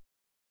intercooler.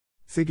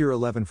 Figure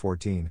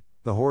 11.14,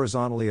 the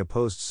horizontally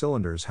opposed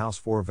cylinders house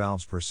 4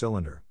 valves per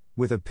cylinder,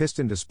 with a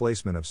piston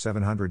displacement of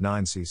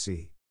 709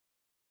 cc.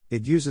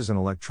 It uses an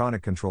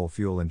electronic control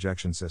fuel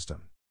injection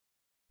system.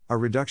 A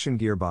reduction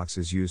gearbox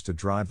is used to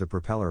drive the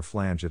propeller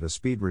flange at a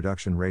speed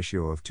reduction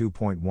ratio of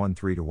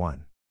 2.13 to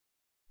 1.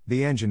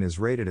 The engine is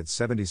rated at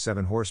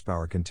 77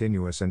 horsepower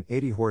continuous and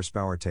 80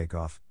 horsepower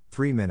takeoff,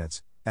 3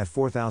 minutes, at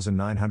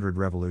 4,900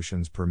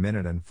 revolutions per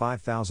minute and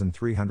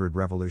 5,300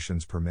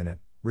 revolutions per minute,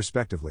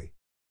 respectively.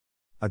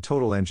 A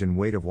total engine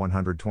weight of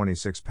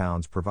 126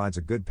 pounds provides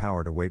a good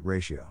power-to-weight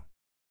ratio.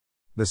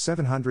 The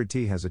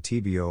 700T has a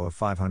TBO of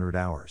 500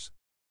 hours.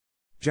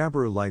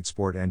 Jabiru light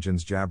sport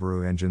engines.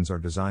 Jabiru engines are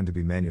designed to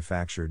be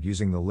manufactured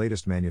using the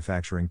latest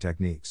manufacturing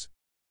techniques.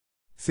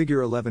 Figure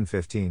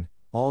 11.15,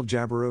 all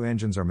Jabiru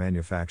engines are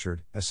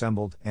manufactured,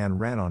 assembled, and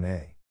ran on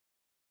a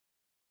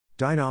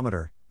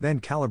dynamometer, then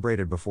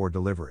calibrated before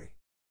delivery.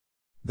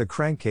 The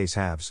crankcase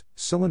halves,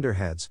 cylinder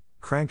heads,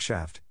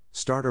 crankshaft,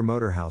 starter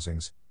motor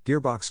housings,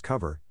 gearbox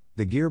cover,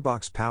 the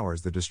gearbox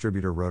powers the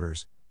distributor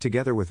rotors,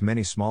 together with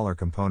many smaller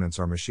components,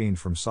 are machined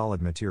from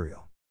solid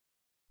material.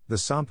 The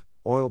sump,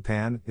 oil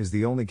pan, is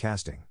the only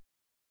casting.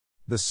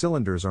 The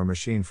cylinders are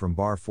machined from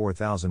bar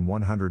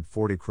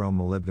 4140 chrome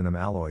molybdenum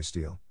alloy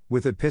steel,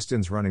 with the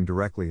pistons running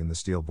directly in the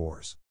steel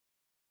bores.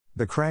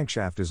 The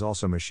crankshaft is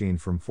also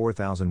machined from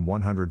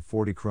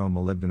 4140 chrome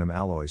molybdenum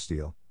alloy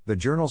steel, the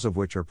journals of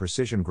which are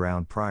precision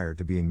ground prior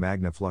to being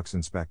MagnaFlux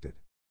inspected.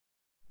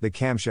 The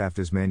camshaft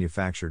is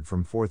manufactured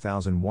from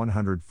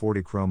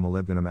 4140 chrome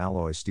molybdenum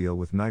alloy steel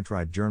with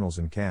nitride journals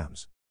and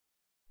cams.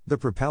 The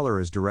propeller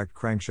is direct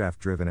crankshaft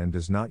driven and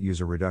does not use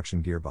a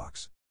reduction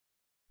gearbox.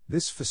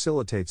 This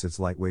facilitates its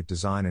lightweight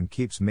design and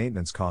keeps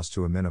maintenance costs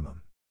to a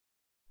minimum.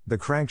 The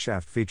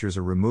crankshaft features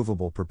a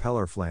removable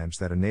propeller flange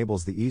that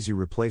enables the easy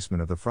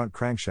replacement of the front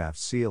crankshaft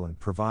seal and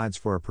provides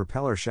for a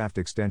propeller shaft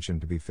extension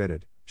to be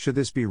fitted, should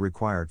this be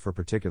required for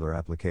particular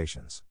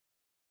applications.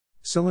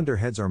 Cylinder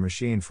heads are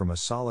machined from a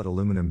solid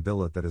aluminum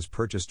billet that is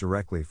purchased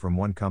directly from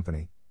one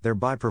company,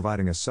 thereby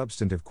providing a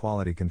substantive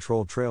quality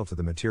control trail to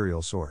the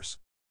material source.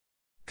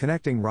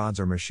 Connecting rods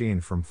are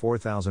machined from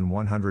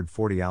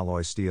 4140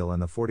 alloy steel and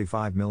the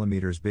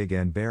 45mm big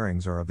end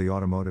bearings are of the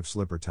automotive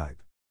slipper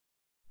type.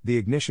 The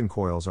ignition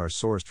coils are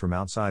sourced from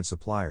outside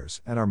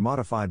suppliers and are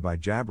modified by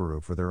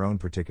Jabiru for their own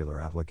particular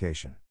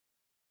application.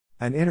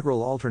 An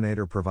integral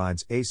alternator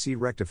provides AC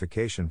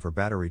rectification for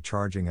battery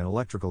charging and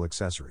electrical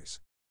accessories.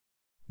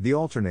 The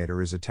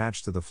alternator is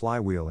attached to the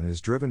flywheel and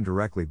is driven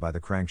directly by the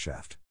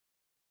crankshaft.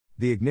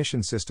 The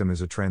ignition system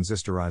is a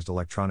transistorized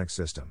electronic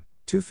system.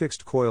 2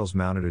 fixed coils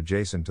mounted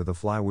adjacent to the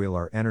flywheel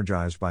are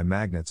energized by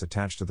magnets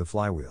attached to the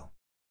flywheel.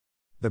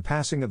 The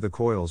passing of the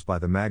coils by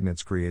the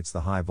magnets creates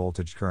the high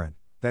voltage current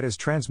that is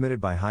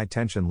transmitted by high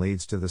tension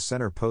leads to the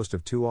center post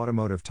of 2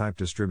 automotive type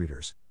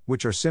distributors,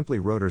 which are simply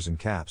rotors and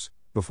caps,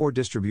 before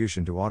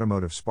distribution to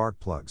automotive spark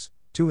plugs,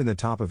 2 in the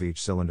top of each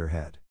cylinder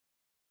head.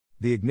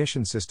 The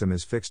ignition system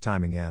is fixed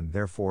timing and,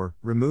 therefore,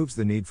 removes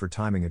the need for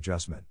timing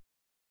adjustment.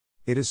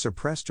 It is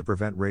suppressed to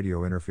prevent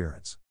radio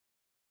interference.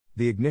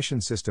 The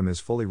ignition system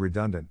is fully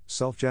redundant,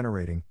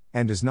 self-generating,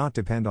 and does not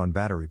depend on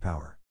battery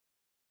power.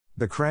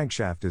 The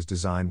crankshaft is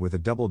designed with a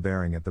double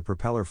bearing at the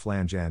propeller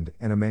flange end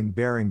and a main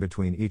bearing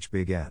between each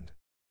big end.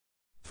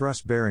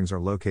 Thrust bearings are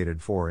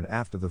located fore and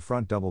aft of the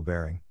front double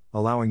bearing,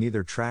 allowing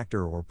either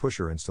tractor or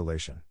pusher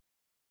installation.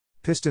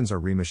 Pistons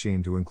are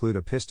remachined to include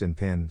a piston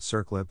pin,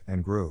 circlip,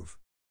 and groove.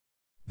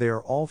 They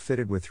are all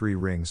fitted with 3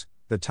 rings,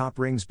 the top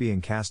rings being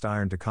cast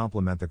iron to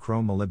complement the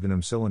chrome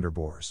molybdenum cylinder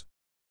bores.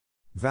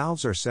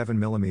 Valves are 7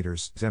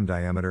 mm in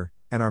diameter,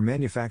 and are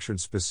manufactured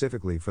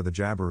specifically for the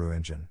Jabiru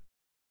engine.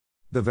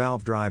 The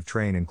valve drive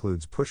train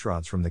includes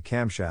pushrods from the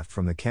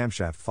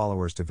camshaft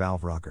followers to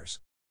valve rockers.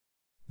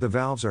 The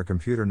valves are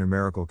computer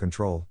numerical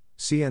control,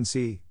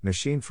 CNC,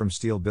 machined from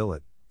steel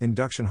billet,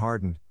 induction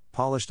hardened,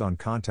 polished on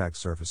contact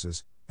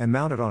surfaces, and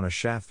mounted on a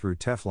shaft through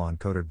Teflon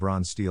coated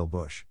bronze steel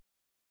bush.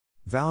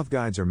 Valve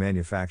guides are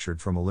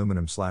manufactured from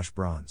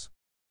aluminum/bronze.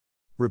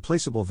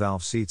 Replaceable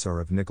valve seats are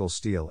of nickel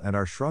steel and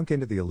are shrunk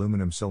into the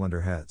aluminum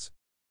cylinder heads.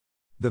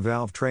 The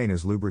valve train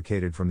is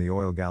lubricated from the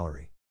oil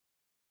gallery.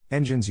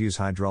 Engines use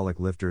hydraulic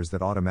lifters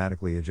that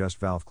automatically adjust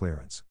valve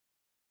clearance.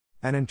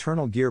 An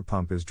internal gear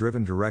pump is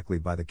driven directly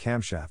by the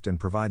camshaft and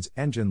provides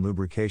engine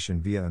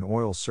lubrication via an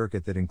oil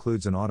circuit that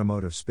includes an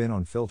automotive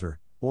spin-on filter,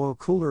 oil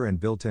cooler and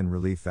built-in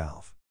relief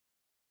valve.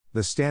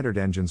 The standard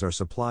engines are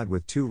supplied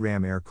with 2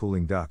 ram air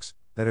cooling ducts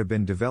that have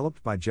been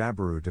developed by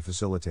Jabiru to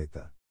facilitate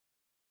the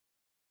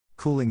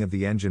cooling of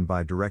the engine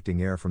by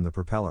directing air from the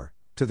propeller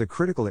to the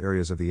critical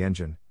areas of the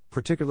engine,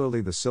 particularly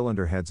the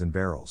cylinder heads and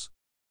barrels.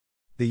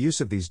 The use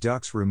of these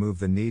ducts remove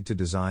the need to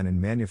design and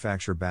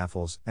manufacture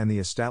baffles and the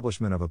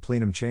establishment of a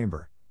plenum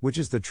chamber, which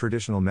is the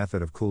traditional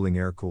method of cooling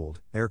air-cooled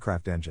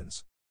aircraft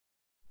engines.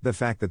 The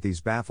fact that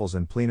these baffles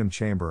and plenum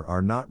chamber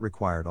are not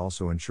required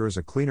also ensures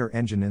a cleaner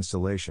engine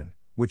installation,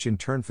 which in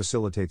turn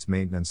facilitates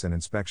maintenance and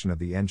inspection of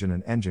the engine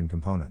and engine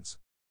components.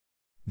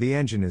 The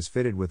engine is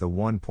fitted with a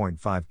 1.5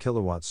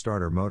 kW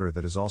starter motor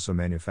that is also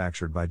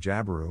manufactured by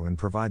Jabiru and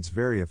provides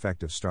very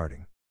effective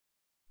starting.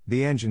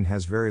 The engine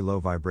has very low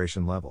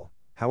vibration level,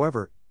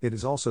 however, it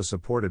is also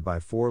supported by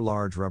 4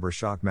 large rubber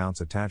shock mounts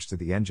attached to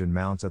the engine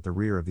mounts at the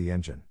rear of the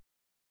engine.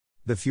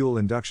 The fuel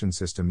induction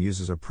system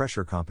uses a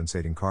pressure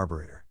compensating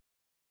carburetor.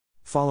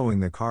 Following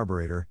the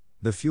carburetor,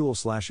 the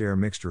fuel/air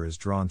mixture is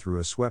drawn through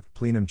a swept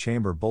plenum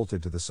chamber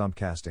bolted to the sump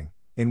casting,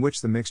 in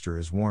which the mixture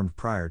is warmed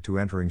prior to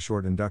entering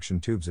short induction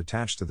tubes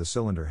attached to the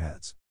cylinder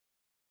heads.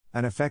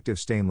 An effective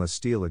stainless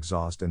steel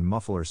exhaust and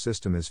muffler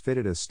system is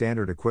fitted as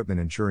standard equipment,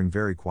 ensuring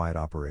very quiet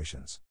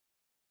operations.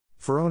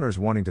 For owners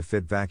wanting to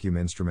fit vacuum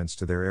instruments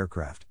to their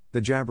aircraft,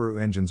 the Jabiru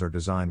engines are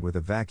designed with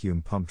a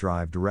vacuum pump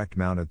drive direct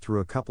mounted through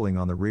a coupling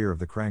on the rear of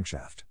the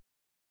crankshaft.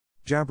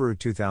 Jabiru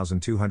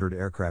 2200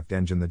 aircraft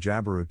engine. The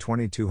Jabiru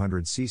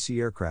 2200cc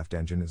aircraft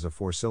engine is a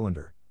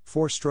 4-cylinder,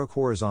 4-stroke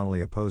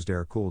horizontally opposed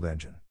air-cooled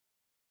engine.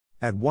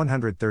 At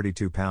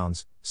 132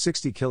 pounds,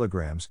 60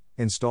 kilograms,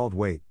 installed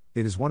weight,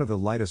 it is one of the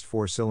lightest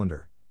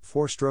 4-cylinder,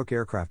 4-stroke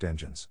aircraft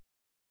engines.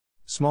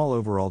 Small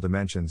overall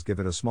dimensions give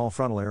it a small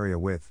frontal area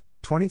width,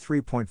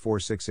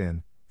 23.46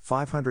 in,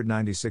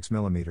 596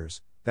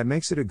 mm, that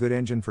makes it a good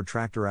engine for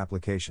tractor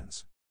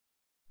applications.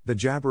 The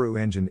Jabiru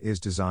engine is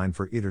designed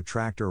for either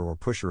tractor or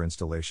pusher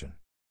installation.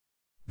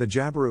 The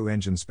Jabiru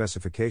engine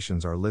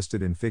specifications are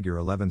listed in Figure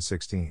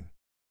 11.16.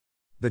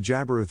 The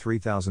Jabiru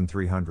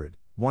 3300,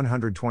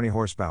 120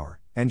 horsepower,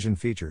 engine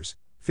features,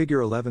 Figure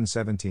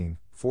 11.17,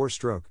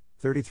 4-stroke,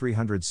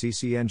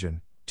 3300cc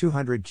engine,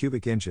 200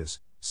 cubic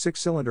inches,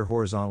 6-cylinder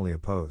horizontally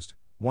opposed,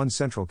 1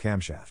 central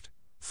camshaft,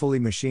 fully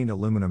machined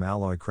aluminum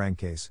alloy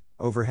crankcase,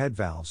 overhead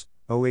valves,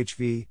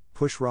 OHV,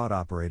 push rod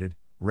operated,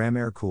 ram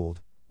air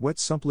cooled, wet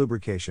sump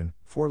lubrication,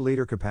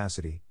 4-liter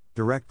capacity,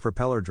 direct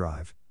propeller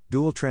drive,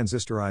 dual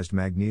transistorized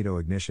magneto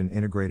ignition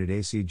integrated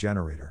AC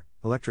generator,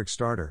 electric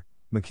starter,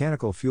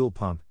 mechanical fuel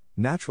pump,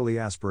 naturally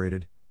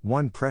aspirated,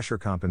 1 pressure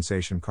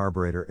compensation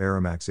carburetor.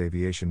 Aeromax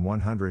Aviation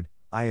 100,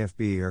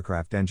 IFB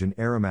aircraft engine.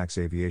 Aeromax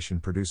Aviation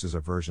produces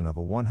a version of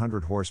a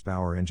 100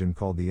 horsepower engine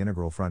called the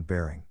integral front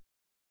bearing.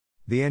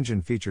 The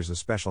engine features a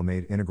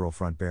special-made integral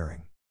front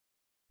bearing.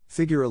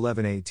 Figure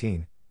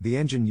 11.18, the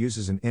engine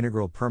uses an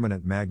integral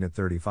permanent magnet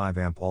 35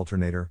 amp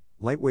alternator,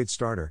 lightweight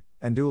starter,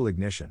 and dual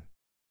ignition.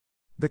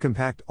 The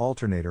compact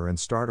alternator and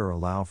starter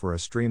allow for a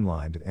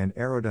streamlined and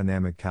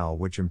aerodynamic cowl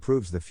which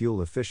improves the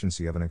fuel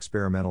efficiency of an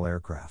experimental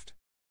aircraft.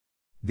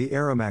 The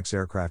Aeromax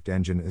aircraft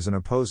engine is an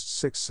opposed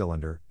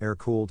 6-cylinder,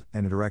 air-cooled,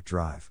 and direct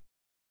drive.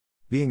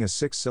 Being a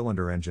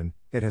 6-cylinder engine,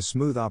 it has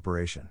smooth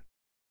operation.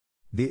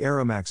 The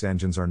Aeromax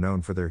engines are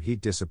known for their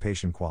heat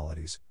dissipation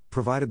qualities,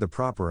 provided the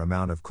proper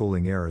amount of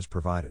cooling air is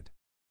provided.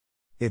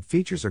 It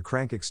features a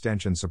crank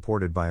extension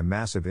supported by a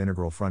massive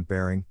integral front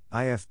bearing,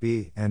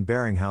 IFB, and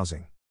bearing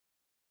housing.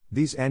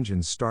 These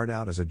engines start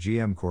out as a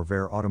GM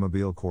Corvair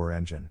automobile core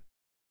engine.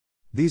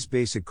 These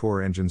basic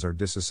core engines are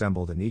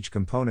disassembled and each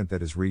component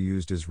that is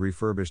reused is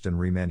refurbished and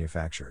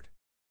remanufactured.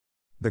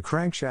 The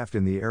crankshaft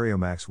in the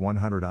Aeromax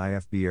 100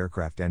 IFB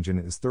aircraft engine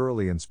is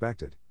thoroughly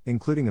inspected,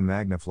 including a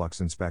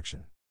MagnaFlux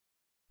inspection.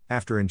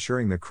 After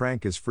ensuring the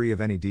crank is free of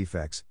any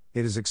defects,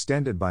 it is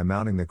extended by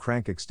mounting the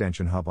crank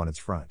extension hub on its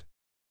front.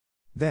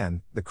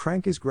 Then, the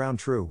crank is ground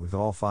true with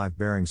all 5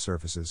 bearing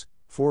surfaces,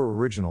 4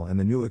 original and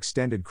the new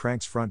extended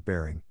crank's front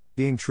bearing,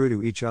 being true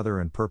to each other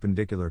and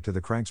perpendicular to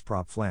the crank's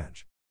prop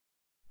flange.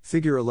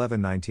 Figure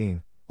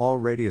 11.19, all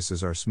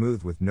radiuses are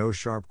smooth with no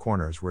sharp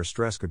corners where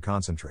stress could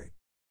concentrate.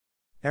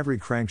 Every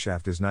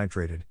crankshaft is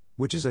nitrated,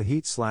 which is a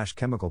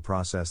heat/chemical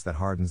process that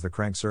hardens the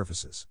crank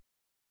surfaces.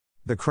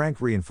 The crank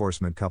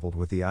reinforcement coupled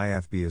with the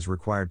IFB is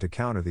required to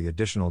counter the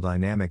additional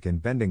dynamic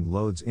and bending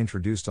loads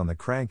introduced on the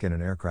crank in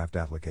an aircraft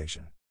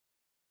application.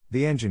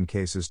 The engine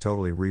case is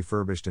totally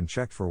refurbished and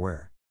checked for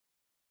wear.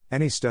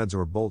 Any studs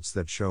or bolts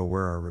that show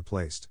wear are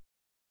replaced.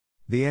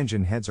 The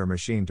engine heads are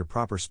machined to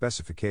proper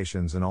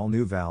specifications and all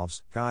new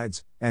valves,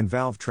 guides, and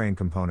valve train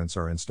components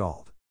are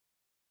installed.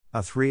 A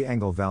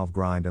 3-angle valve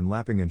grind and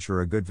lapping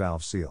ensure a good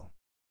valve seal.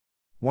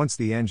 Once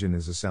the engine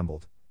is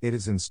assembled, it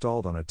is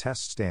installed on a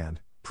test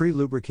stand,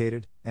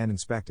 pre-lubricated, and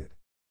inspected.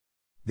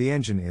 The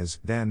engine is,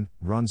 then,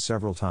 run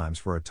several times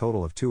for a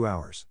total of 2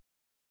 hours.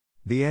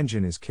 The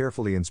engine is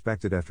carefully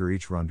inspected after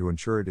each run to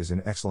ensure it is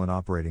in excellent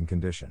operating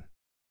condition.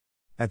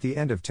 At the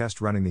end of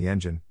test running the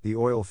engine, the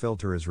oil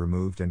filter is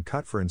removed and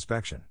cut for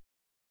inspection.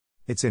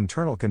 Its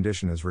internal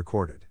condition is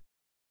recorded.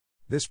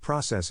 This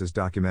process is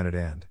documented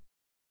and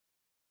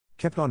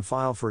kept on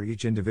file for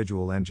each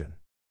individual engine.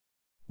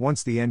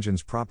 Once the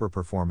engine's proper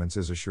performance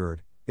is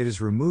assured, it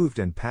is removed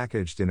and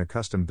packaged in a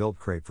custom-built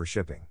crate for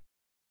shipping.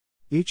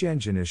 Each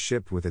engine is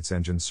shipped with its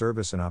engine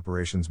service and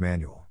operations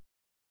manual.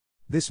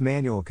 This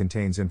manual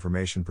contains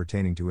information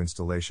pertaining to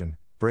installation,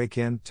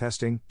 break-in,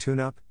 testing,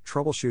 tune-up,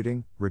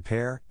 troubleshooting,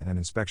 repair, and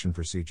inspection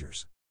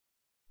procedures.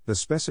 The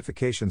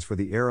specifications for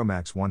the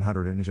Aeromax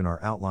 100 engine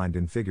are outlined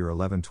in Figure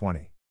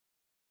 11.20.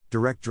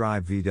 Direct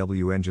drive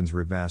VW engines.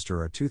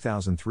 Rivmaster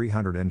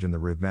R2300 engine. The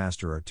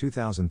Rivmaster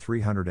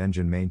R2300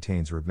 engine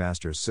maintains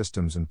Rivmaster's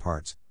systems and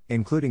parts,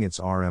 including its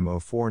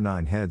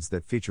RM049 heads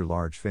that feature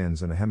large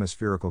fins and a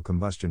hemispherical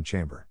combustion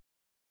chamber.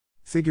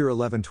 Figure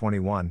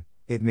 11.21.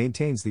 It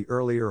maintains the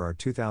earlier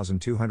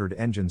R2200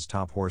 engine's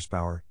top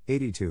horsepower,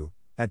 82,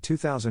 at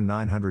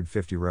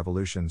 2,950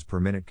 revolutions per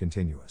minute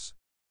continuous.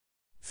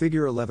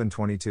 Figure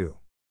 11.22.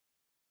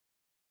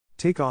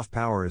 Takeoff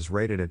power is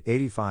rated at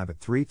 85 at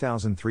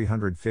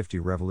 3,350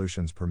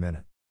 revolutions per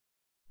minute.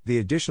 The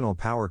additional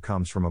power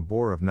comes from a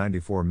bore of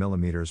 94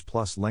 mm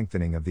plus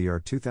lengthening of the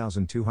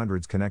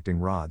R2200's connecting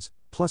rods,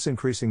 plus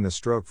increasing the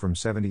stroke from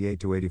 78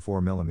 to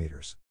 84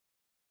 mm.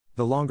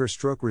 The longer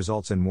stroke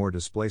results in more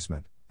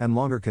displacement, and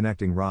longer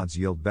connecting rods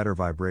yield better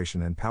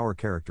vibration and power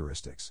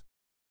characteristics.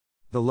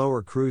 The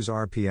lower cruise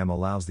RPM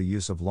allows the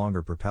use of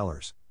longer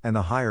propellers, and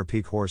the higher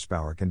peak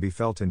horsepower can be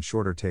felt in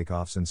shorter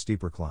takeoffs and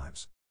steeper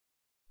climbs.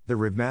 The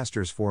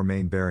Rivmaster's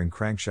 4-main bearing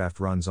crankshaft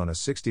runs on a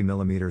 60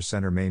 mm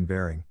center main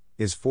bearing,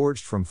 is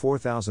forged from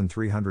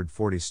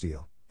 4,340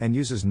 steel, and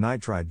uses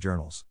nitride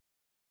journals.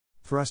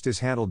 Thrust is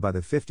handled by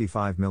the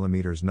 55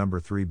 mm number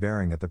 3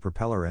 bearing at the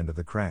propeller end of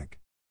the crank.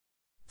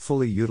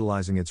 Fully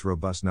utilizing its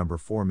robust number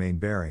 4 main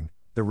bearing,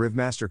 the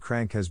Rivmaster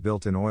crank has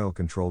built-in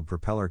oil-controlled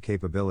propeller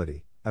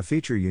capability, a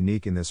feature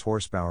unique in this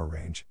horsepower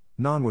range.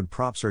 Non-wood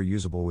props are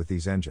usable with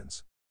these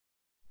engines.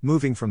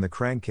 Moving from the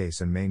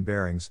crankcase and main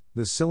bearings,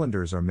 the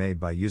cylinders are made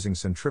by using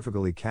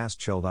centrifugally cast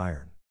chilled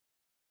iron.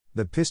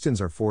 The pistons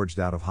are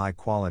forged out of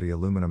high-quality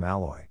aluminum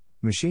alloy,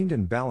 machined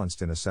and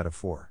balanced in a set of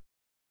 4.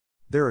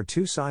 There are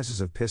 2 sizes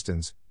of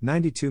pistons,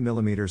 92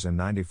 mm and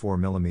 94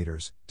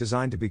 mm,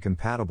 designed to be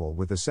compatible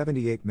with the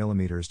 78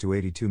 mm to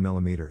 82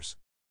 mm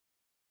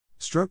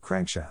stroke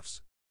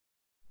crankshafts.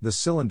 The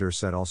cylinder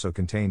set also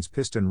contains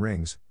piston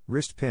rings,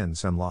 wrist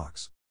pins and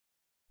locks.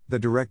 The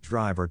direct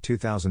drive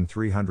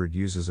R2300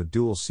 uses a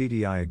dual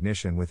CDI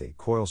ignition with 8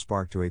 coil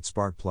spark to 8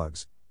 spark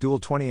plugs, dual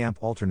 20 amp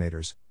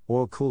alternators,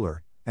 oil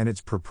cooler, and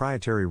its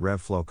proprietary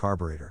RevFlow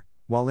carburetor,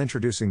 while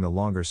introducing the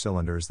longer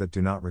cylinders that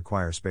do not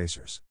require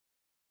spacers.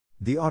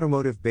 The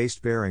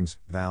automotive-based bearings,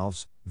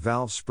 valves,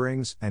 valve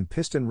springs, and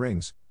piston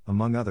rings,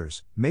 among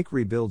others, make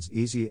rebuilds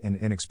easy and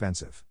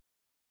inexpensive.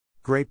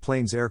 Great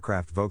Plains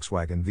Aircraft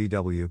Volkswagen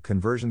VW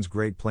conversions.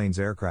 Great Plains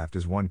Aircraft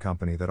is one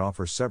company that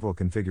offers several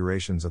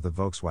configurations of the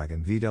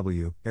Volkswagen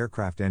VW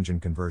aircraft engine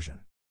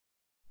conversion.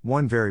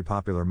 One very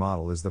popular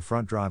model is the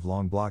front drive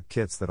long block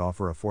kits that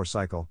offer a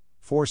 4-cycle,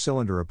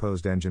 4-cylinder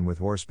opposed engine with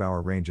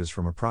horsepower ranges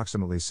from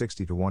approximately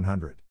 60 to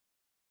 100.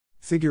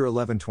 Figure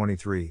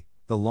 11.23,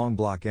 the long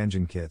block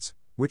engine kits,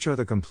 which are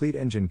the complete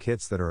engine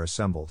kits that are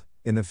assembled,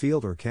 in the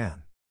field or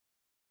can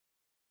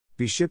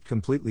be shipped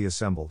completely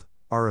assembled,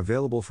 are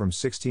available from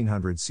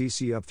 1600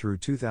 cc up through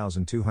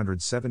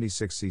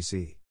 2276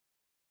 cc.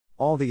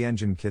 All the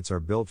engine kits are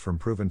built from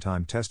proven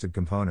time-tested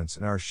components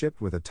and are shipped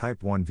with a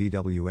Type 1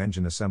 VW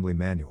engine assembly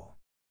manual.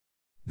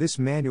 This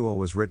manual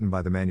was written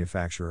by the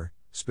manufacturer,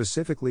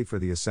 specifically for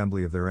the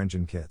assembly of their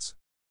engine kits.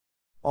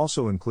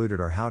 Also included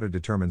are how to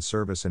determine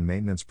service and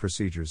maintenance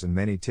procedures and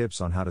many tips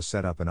on how to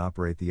set up and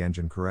operate the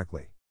engine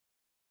correctly.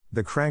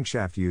 The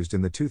crankshaft used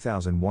in the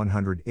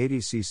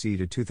 2180cc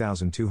to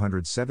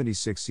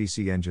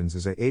 2276cc engines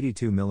is a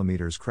 82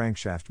 mm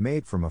crankshaft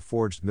made from a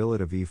forged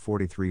billet of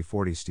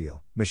E4340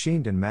 steel,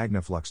 machined in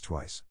Magnaflux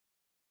twice.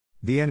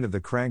 The end of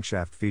the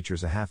crankshaft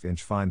features a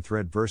 1/2-inch fine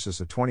thread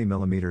versus a 20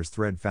 mm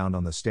thread found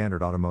on the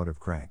standard automotive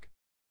crank.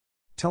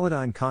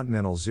 Teledyne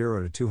Continental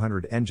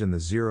 0-200 engine. The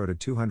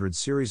 0-200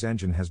 series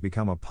engine has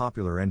become a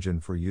popular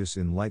engine for use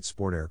in light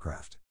sport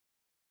aircraft.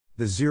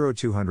 The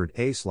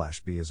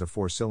 0-200A/B is a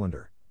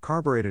 4-cylinder,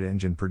 carbureted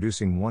engine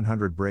producing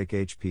 100 brake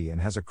HP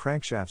and has a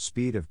crankshaft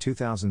speed of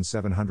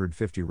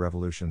 2,750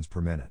 revolutions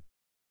per minute.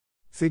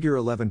 Figure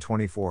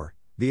 1124,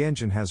 the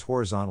engine has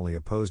horizontally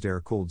opposed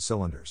air-cooled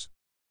cylinders.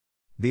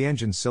 The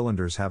engine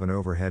cylinders have an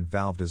overhead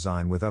valve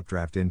design with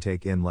updraft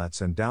intake inlets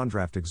and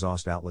downdraft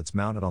exhaust outlets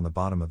mounted on the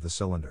bottom of the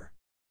cylinder.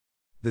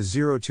 The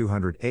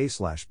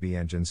 0200A/B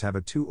engines have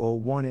a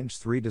 201-inch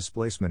 3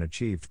 displacement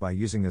achieved by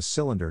using a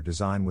cylinder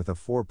design with a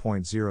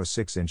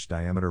 4.06-inch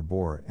diameter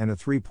bore and a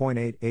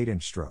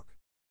 3.88-inch stroke.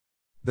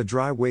 The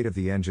dry weight of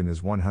the engine is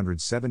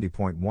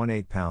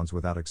 170.18 pounds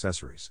without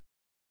accessories.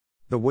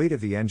 The weight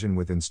of the engine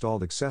with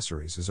installed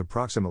accessories is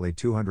approximately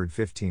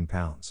 215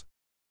 pounds.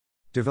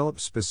 Developed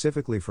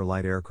specifically for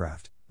light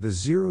aircraft, the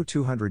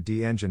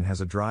 0200D engine has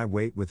a dry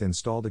weight with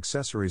installed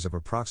accessories of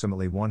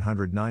approximately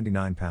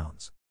 199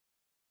 pounds.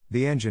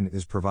 The engine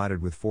is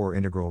provided with 4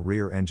 integral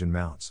rear engine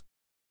mounts.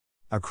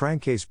 A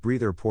crankcase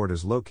breather port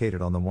is located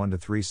on the 1 to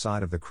 3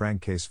 side of the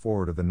crankcase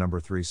forward of the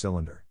number 3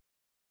 cylinder.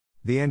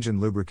 The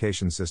engine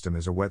lubrication system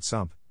is a wet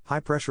sump,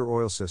 high-pressure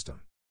oil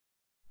system.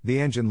 The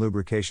engine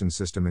lubrication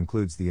system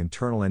includes the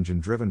internal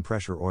engine-driven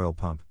pressure oil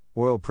pump,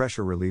 oil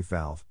pressure relief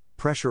valve,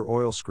 pressure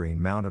oil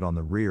screen mounted on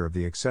the rear of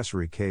the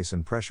accessory case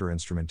and pressure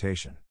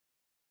instrumentation.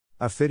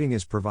 A fitting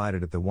is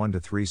provided at the 1 to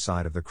 3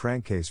 side of the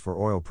crankcase for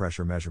oil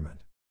pressure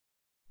measurement.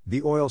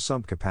 The oil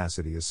sump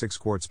capacity is 6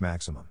 quarts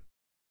maximum.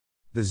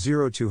 The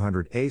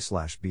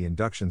 0200A/B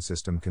induction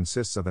system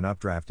consists of an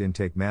updraft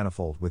intake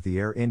manifold with the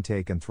air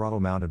intake and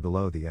throttle mounted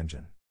below the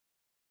engine.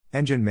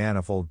 Engine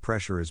manifold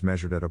pressure is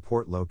measured at a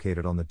port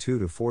located on the 2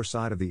 to 4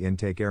 side of the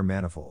intake air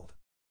manifold.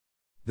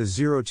 The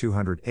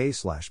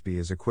 0200A/B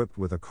is equipped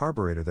with a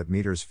carburetor that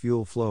meters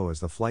fuel flow as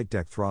the flight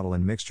deck throttle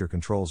and mixture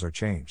controls are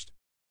changed.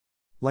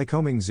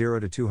 Lycoming 0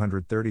 to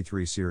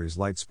 233 series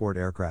light sport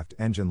aircraft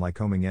engine.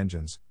 Lycoming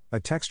Engines, a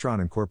Textron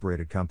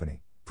Incorporated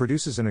company,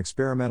 produces an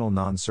experimental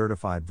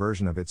non-certified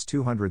version of its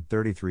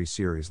 233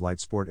 series light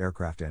sport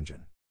aircraft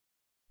engine.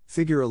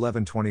 Figure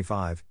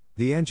 1125,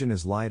 the engine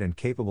is light and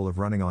capable of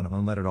running on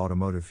unleaded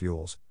automotive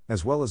fuels,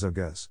 as well as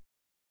gas.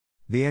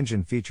 The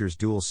engine features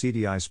dual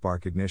CDI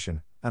spark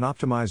ignition, an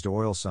optimized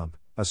oil sump,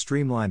 a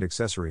streamlined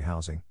accessory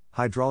housing,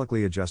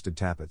 hydraulically adjusted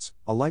tappets,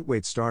 a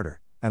lightweight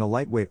starter, and a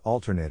lightweight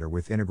alternator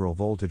with integral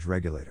voltage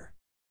regulator.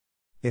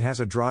 It has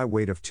a dry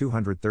weight of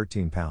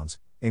 213 pounds,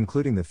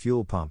 including the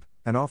fuel pump,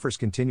 and offers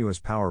continuous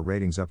power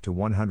ratings up to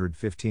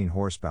 115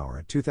 horsepower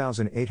at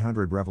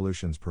 2,800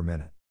 revolutions per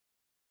minute.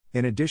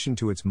 In addition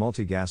to its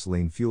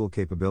multi-gasoline fuel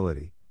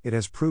capability, it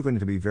has proven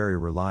to be very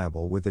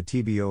reliable with a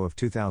TBO of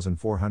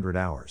 2,400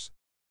 hours.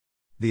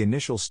 The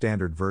initial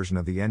standard version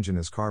of the engine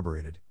is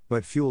carbureted,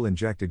 but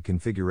fuel-injected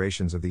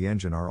configurations of the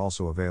engine are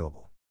also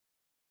available.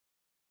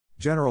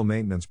 General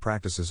maintenance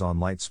practices on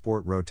light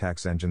sport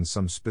Rotax engines.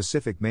 Some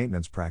specific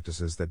maintenance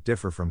practices that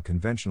differ from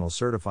conventional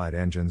certified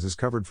engines is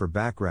covered for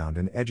background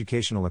and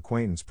educational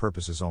acquaintance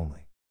purposes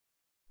only.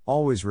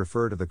 Always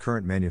refer to the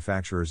current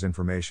manufacturer's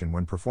information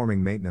when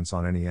performing maintenance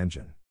on any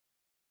engine.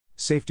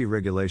 Safety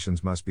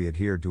regulations must be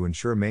adhered to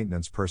ensure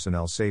maintenance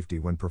personnel safety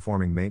when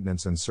performing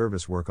maintenance and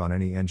service work on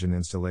any engine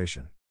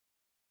installation.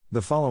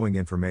 The following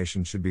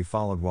information should be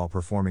followed while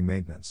performing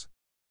maintenance.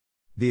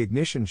 The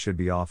ignition should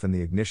be off and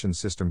the ignition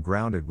system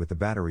grounded with the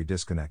battery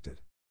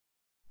disconnected.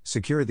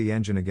 Secure the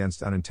engine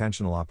against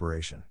unintentional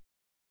operation.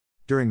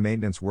 During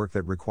maintenance work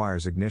that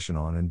requires ignition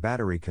on and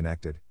battery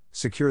connected,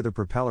 secure the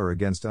propeller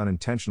against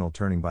unintentional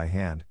turning by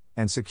hand,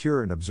 and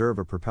secure and observe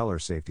a propeller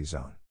safety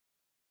zone.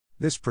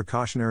 This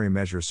precautionary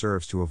measure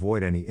serves to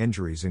avoid any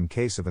injuries in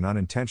case of an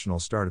unintentional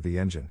start of the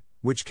engine,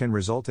 which can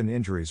result in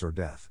injuries or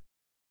death.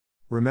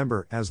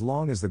 Remember, as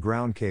long as the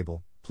ground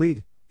cable,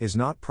 lead, is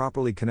not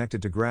properly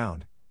connected to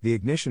ground, the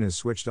ignition is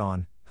switched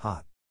on,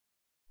 hot.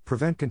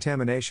 Prevent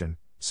contamination,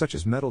 such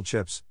as metal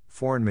chips,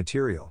 foreign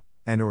material,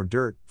 and/or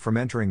dirt, from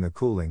entering the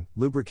cooling,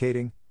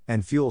 lubricating,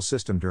 and fuel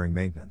system during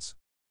maintenance.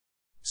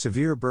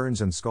 Severe burns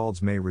and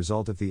scalds may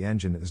result if the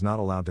engine is not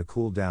allowed to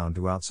cool down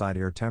to outside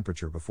air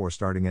temperature before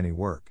starting any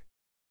work.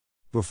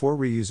 Before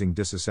reusing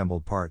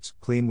disassembled parts,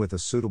 clean with a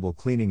suitable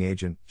cleaning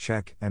agent,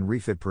 check and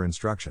refit per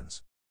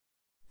instructions.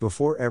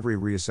 Before every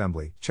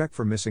reassembly, check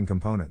for missing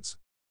components.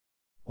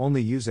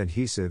 Only use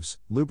adhesives,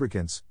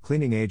 lubricants,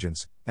 cleaning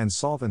agents, and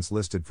solvents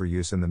listed for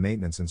use in the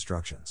maintenance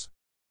instructions.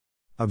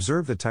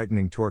 Observe the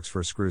tightening torques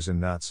for screws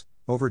and nuts.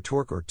 Over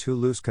torque or too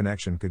loose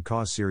connection could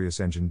cause serious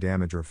engine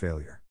damage or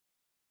failure.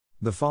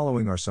 The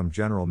following are some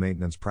general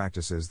maintenance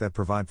practices that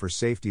provide for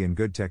safety and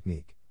good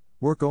technique.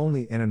 Work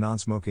only in a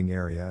non-smoking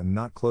area and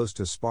not close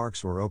to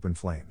sparks or open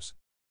flames.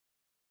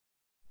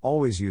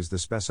 Always use the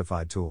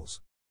specified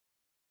tools.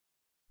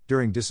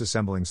 During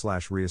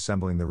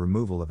disassembling/reassembling, the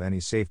removal of any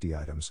safety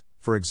items,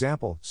 for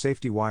example,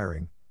 safety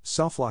wiring,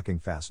 self-locking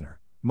fastener,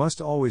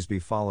 must always be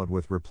followed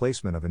with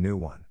replacement of a new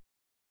one.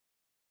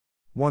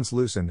 Once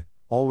loosened,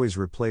 always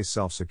replace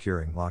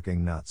self-securing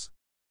locking nuts.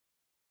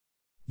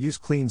 Use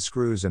clean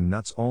screws and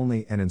nuts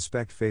only and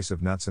inspect face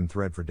of nuts and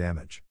thread for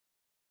damage.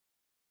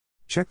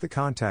 Check the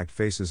contact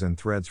faces and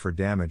threads for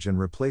damage and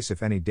replace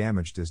if any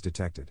damage is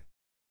detected.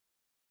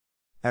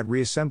 At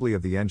reassembly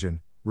of the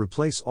engine,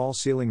 replace all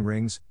sealing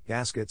rings,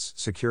 gaskets,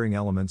 securing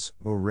elements,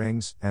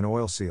 O-rings, and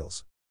oil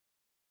seals.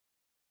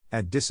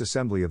 At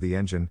disassembly of the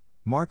engine,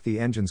 Mark the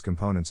engine's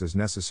components as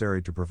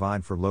necessary to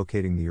provide for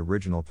locating the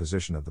original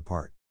position of the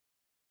part.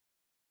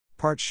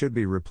 Parts should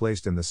be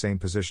replaced in the same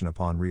position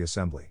upon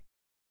reassembly.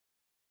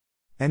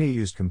 Any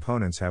used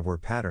components have wear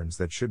patterns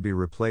that should be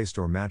replaced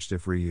or matched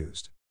if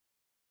reused.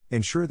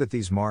 Ensure that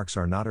these marks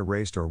are not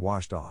erased or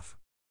washed off.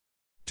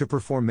 To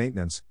perform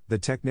maintenance, the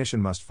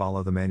technician must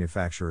follow the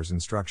manufacturer's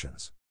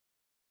instructions.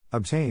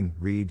 Obtain,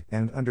 read,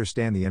 and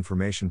understand the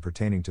information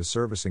pertaining to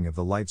servicing of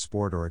the light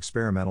sport or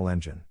experimental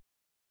engine.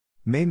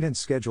 Maintenance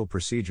schedule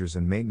procedures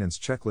and maintenance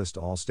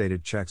checklist. All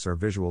stated checks are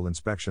visual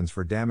inspections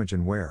for damage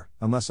and wear,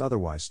 unless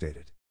otherwise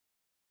stated.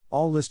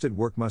 All listed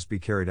work must be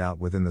carried out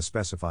within the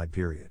specified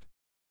period.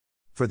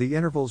 For the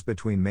intervals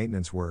between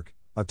maintenance work,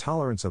 a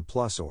tolerance of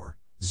plus or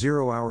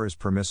 0 hour is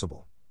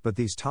permissible, but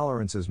these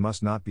tolerances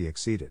must not be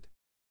exceeded.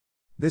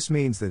 This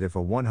means that if a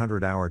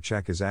 100-hour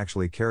check is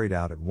actually carried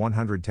out at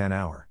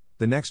 110-hour,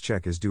 the next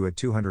check is due at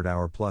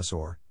 200-hour plus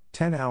or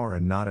 10-hour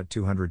and not at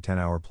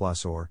 210-hour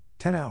plus or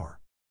 10-hour.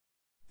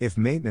 If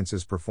maintenance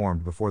is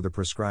performed before the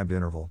prescribed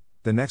interval,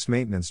 the next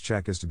maintenance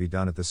check is to be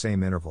done at the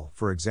same interval.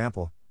 For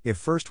example, if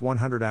first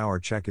 100-hour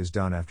check is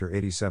done after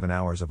 87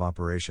 hours of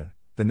operation,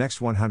 the next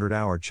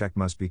 100-hour check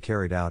must be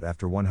carried out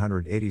after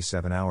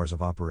 187 hours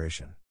of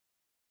operation.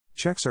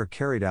 Checks are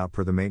carried out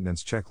per the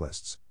maintenance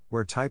checklists,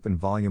 where type and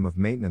volume of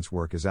maintenance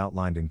work is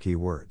outlined in key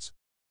words.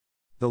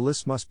 The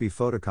list must be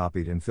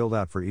photocopied and filled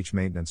out for each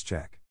maintenance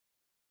check.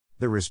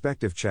 The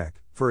respective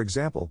check, for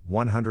example,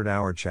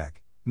 100-hour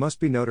check,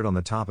 must be noted on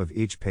the top of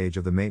each page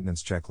of the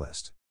maintenance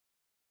checklist.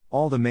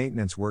 All the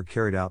maintenance work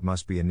carried out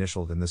must be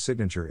initialed in the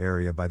signature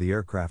area by the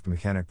aircraft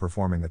mechanic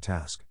performing the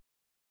task.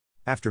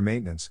 After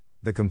maintenance,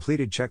 the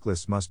completed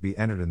checklist must be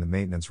entered in the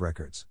maintenance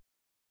records.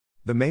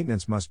 The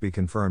maintenance must be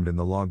confirmed in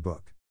the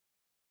logbook.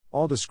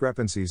 All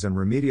discrepancies and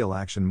remedial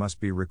action must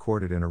be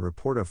recorded in a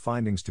report of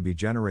findings to be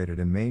generated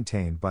and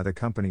maintained by the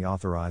company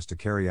authorized to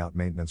carry out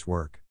maintenance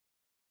work.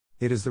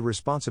 It is the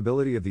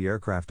responsibility of the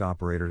aircraft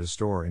operator to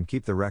store and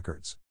keep the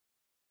records.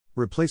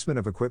 Replacement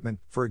of equipment,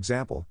 for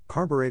example,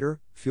 carburetor,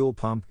 fuel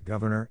pump,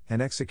 governor,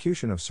 and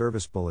execution of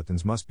service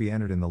bulletins must be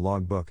entered in the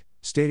logbook,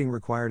 stating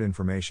required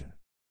information.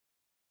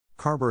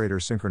 Carburetor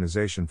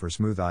synchronization. For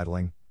smooth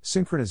idling,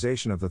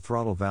 synchronization of the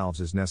throttle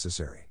valves is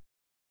necessary.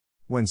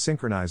 When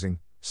synchronizing,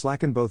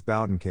 slacken both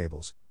Bowden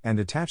cables, and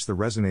attach the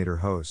resonator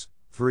hose,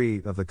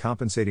 3, of the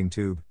compensating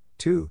tube,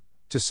 2,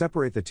 to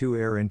separate the two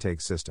air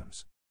intake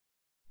systems.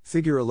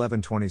 Figure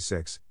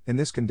 11.26, in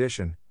this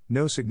condition,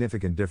 no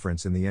significant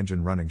difference in the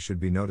engine running should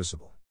be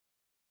noticeable.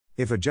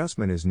 If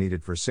adjustment is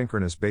needed for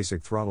synchronous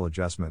basic throttle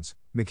adjustments,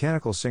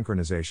 mechanical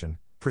synchronization,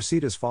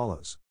 proceed as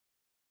follows.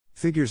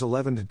 Figures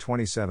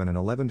 11-27 and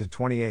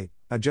 11-28,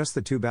 adjust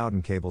the two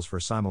Bowden cables for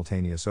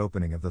simultaneous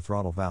opening of the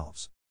throttle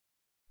valves.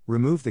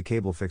 Remove the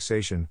cable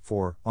fixation,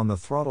 4, on the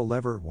throttle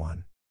lever,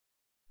 1.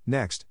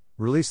 Next,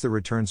 release the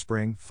return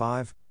spring,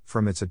 5,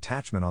 from its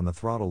attachment on the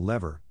throttle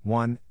lever,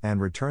 1,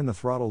 and return the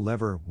throttle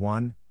lever,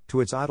 1,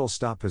 to its idle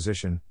stop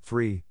position,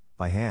 3,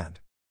 by hand.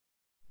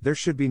 There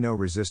should be no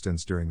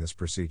resistance during this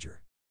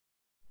procedure.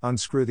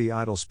 Unscrew the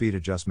idle speed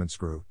adjustment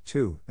screw,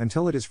 2,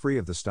 until it is free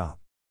of the stop.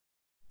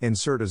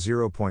 Insert a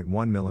 0.1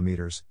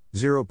 mm,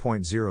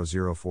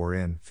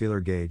 0.004 in feeler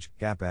gauge,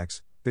 gap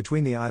X,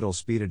 between the idle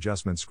speed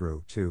adjustment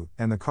screw, 2,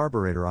 and the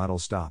carburetor idle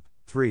stop,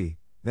 3,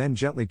 then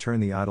gently turn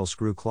the idle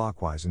screw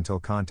clockwise until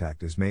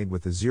contact is made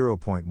with the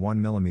 0.1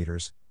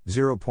 mm,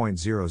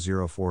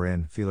 0.004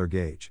 in feeler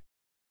gauge.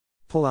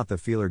 Pull out the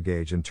feeler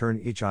gauge and turn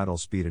each idle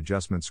speed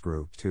adjustment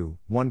screw, 2,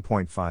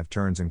 1.5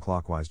 turns in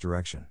clockwise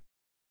direction.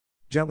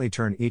 Gently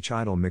turn each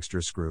idle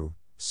mixture screw,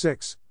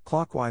 6,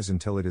 clockwise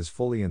until it is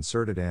fully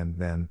inserted and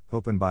then,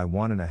 open by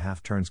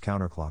 1.5 turns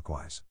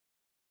counterclockwise.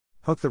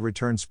 Hook the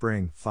return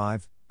spring,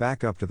 5,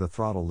 back up to the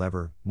throttle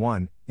lever,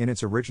 1, in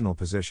its original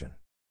position.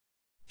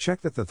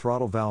 Check that the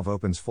throttle valve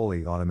opens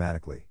fully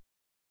automatically.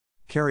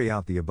 Carry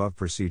out the above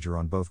procedure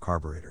on both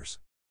carburetors.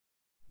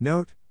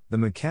 Note, the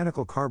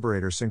mechanical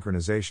carburetor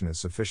synchronization is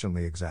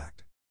sufficiently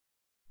exact.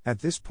 At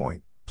this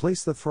point,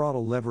 place the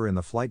throttle lever in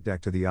the flight deck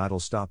to the idle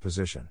stop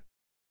position.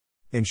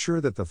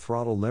 Ensure that the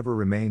throttle lever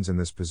remains in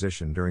this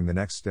position during the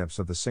next steps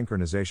of the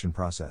synchronization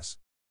process.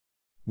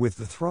 With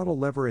the throttle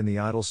lever in the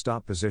idle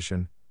stop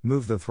position,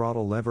 move the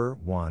throttle lever,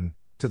 1,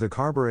 to the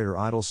carburetor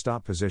idle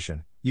stop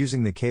position,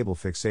 using the cable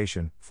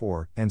fixation,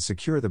 4, and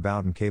secure the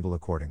Bowden cable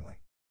accordingly.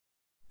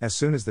 As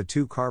soon as the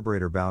two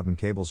carburetor Bowden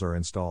cables are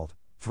installed,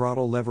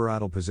 throttle lever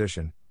idle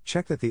position,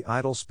 check that the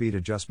idle speed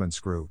adjustment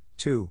screw,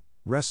 2,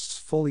 rests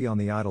fully on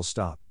the idle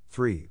stop,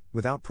 3,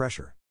 without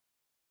pressure.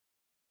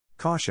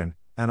 Caution,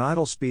 an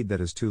idle speed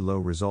that is too low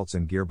results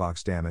in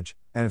gearbox damage,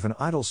 and if an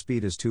idle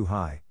speed is too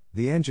high,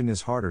 the engine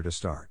is harder to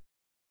start.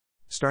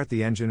 Start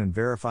the engine and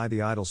verify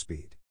the idle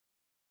speed.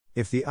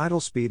 If the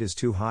idle speed is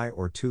too high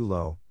or too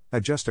low,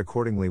 adjust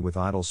accordingly with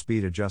idle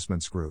speed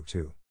adjustment screw,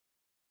 2.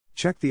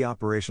 Check the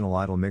operational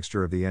idle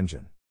mixture of the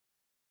engine.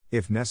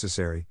 If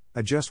necessary,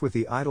 adjust with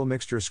the idle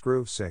mixture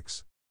screw,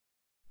 6.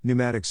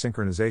 Pneumatic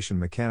synchronization.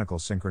 Mechanical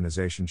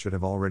synchronization should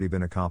have already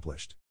been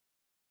accomplished.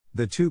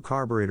 The two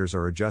carburetors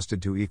are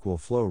adjusted to equal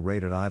flow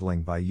rate at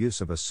idling by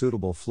use of a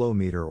suitable flow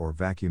meter or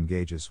vacuum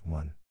gauges.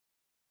 1.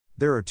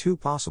 There are two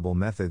possible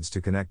methods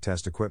to connect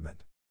test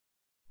equipment.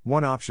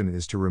 One option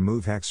is to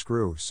remove hex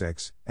screw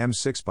 6,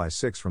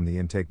 M6x6 from the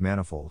intake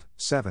manifold,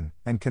 7,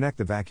 and connect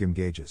the vacuum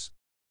gauges.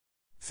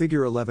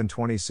 Figure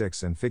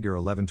 1126 and Figure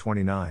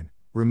 1129,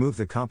 remove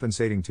the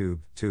compensating tube,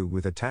 2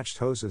 with attached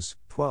hoses,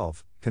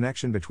 12,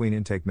 connection between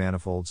intake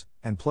manifolds,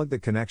 and plug the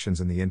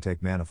connections in the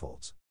intake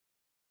manifolds.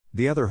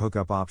 The other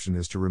hookup option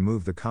is to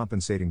remove the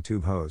compensating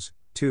tube hose,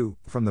 2,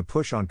 from the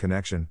push-on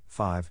connection,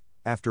 5,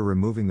 after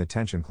removing the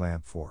tension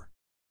clamp, 4.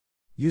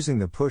 Using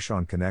the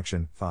push-on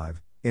connection,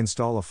 5,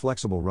 install a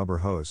flexible rubber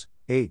hose,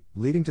 8,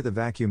 leading to the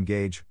vacuum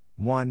gauge,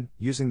 1,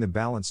 using the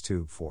balance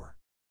tube, 4.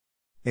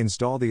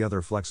 Install the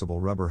other flexible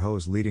rubber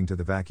hose leading to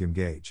the vacuum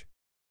gauge.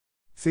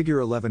 Figure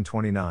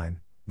 1129,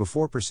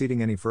 before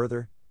proceeding any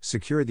further,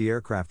 secure the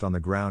aircraft on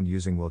the ground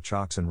using wheel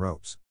chocks and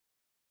ropes.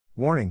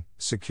 Warning: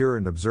 secure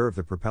and observe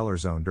the propeller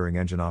zone during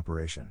engine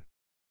operation.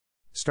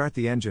 Start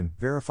the engine,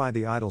 verify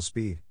the idle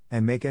speed,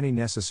 and make any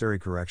necessary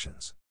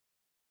corrections.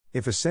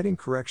 If a setting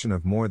correction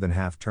of more than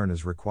half turn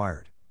is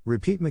required,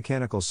 repeat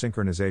mechanical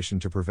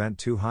synchronization to prevent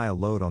too high a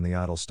load on the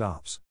idle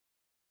stops.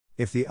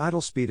 If the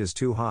idle speed is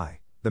too high,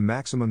 the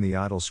maximum the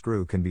idle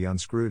screw can be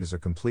unscrewed as a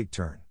complete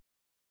turn.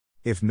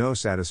 If no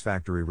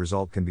satisfactory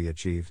result can be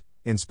achieved,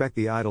 inspect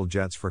the idle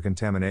jets for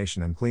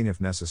contamination and clean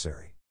if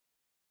necessary.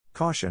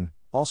 Caution: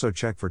 also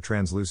check for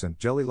translucent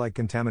jelly-like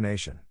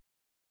contamination.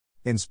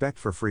 Inspect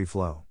for free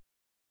flow.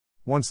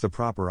 Once the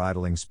proper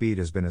idling speed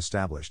has been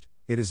established,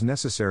 it is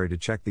necessary to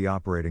check the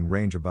operating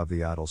range above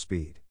the idle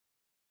speed.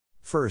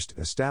 First,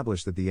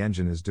 establish that the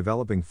engine is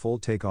developing full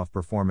takeoff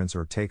performance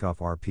or takeoff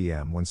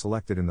RPM when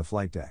selected in the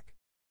flight deck.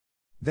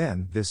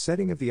 Then, this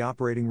setting of the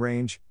operating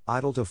range,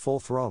 idle to full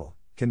throttle,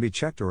 can be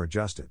checked or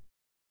adjusted.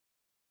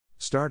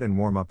 Start and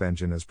warm up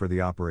engine as per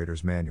the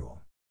operator's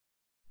manual.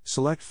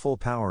 Select full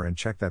power and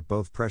check that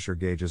both pressure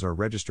gauges are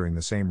registering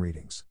the same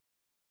readings.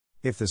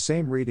 If the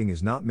same reading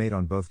is not made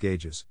on both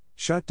gauges,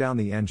 shut down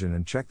the engine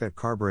and check that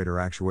carburetor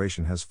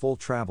actuation has full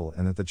travel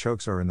and that the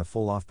chokes are in the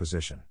full off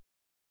position.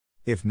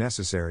 If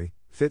necessary,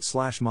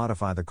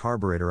 fit/modify the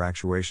carburetor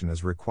actuation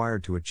as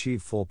required to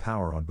achieve full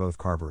power on both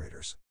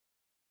carburetors.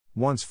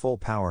 Once full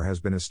power has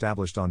been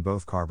established on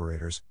both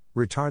carburetors,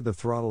 retard the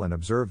throttle and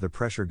observe the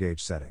pressure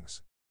gauge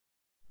settings.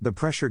 The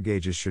pressure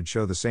gauges should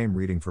show the same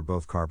reading for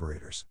both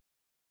carburetors.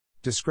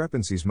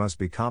 Discrepancies must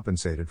be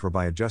compensated for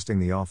by adjusting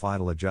the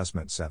off-idle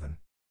adjustment. 7.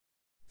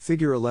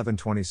 Figure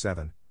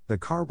 1127, the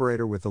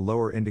carburetor with the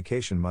lower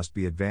indication must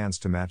be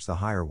advanced to match the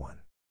higher one.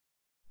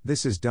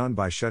 This is done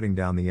by shutting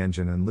down the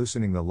engine and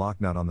loosening the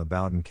lock nut on the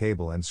Bowden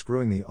cable and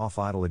screwing the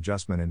off-idle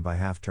adjustment in by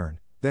half turn,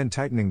 then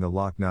tightening the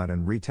lock nut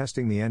and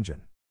retesting the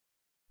engine.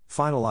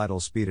 Final idle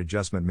speed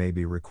adjustment may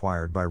be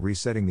required by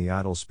resetting the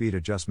idle speed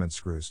adjustment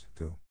screws.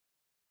 2.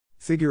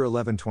 Figure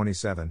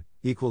 1127,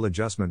 equal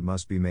adjustment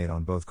must be made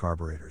on both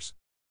carburetors.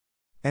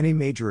 Any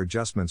major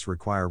adjustments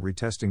require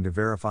retesting to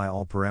verify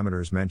all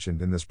parameters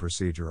mentioned in this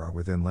procedure are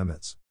within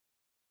limits.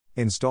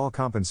 Install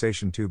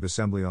compensation tube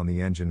assembly on the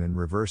engine in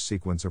reverse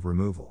sequence of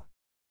removal.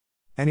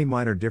 Any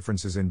minor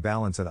differences in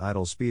balance at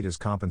idle speed is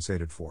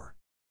compensated for.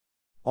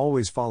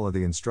 Always follow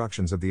the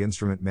instructions of the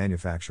instrument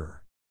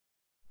manufacturer.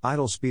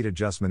 Idle speed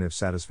adjustment: if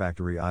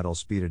satisfactory idle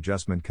speed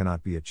adjustment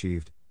cannot be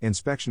achieved,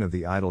 inspection of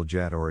the idle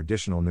jet or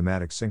additional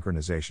pneumatic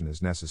synchronization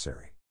is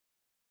necessary.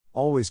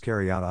 Always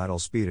carry out idle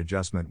speed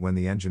adjustment when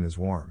the engine is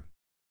warm.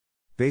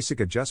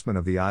 Basic adjustment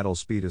of the idle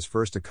speed is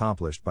first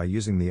accomplished by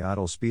using the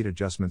idle speed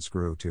adjustment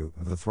screw to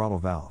the throttle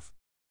valve.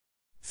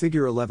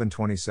 Figure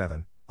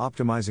 1127,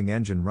 optimizing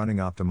engine running.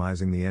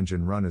 Optimizing the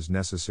engine run is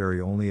necessary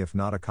only if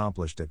not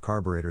accomplished at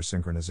carburetor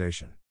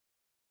synchronization.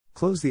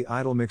 Close the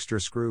idle mixture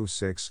screw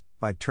 6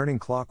 by turning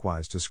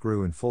clockwise to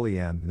screw in fully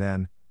and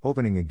then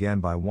opening again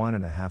by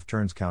 1.5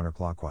 turns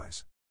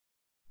counterclockwise.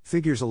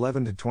 Figures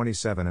 11 to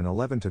 27 and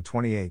 11 to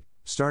 28,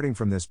 starting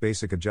from this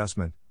basic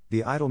adjustment,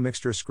 the idle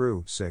mixture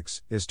screw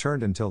 6 is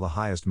turned until the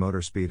highest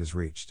motor speed is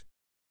reached.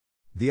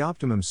 The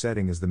optimum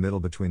setting is the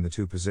middle between the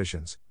two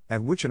positions,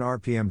 at which an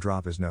RPM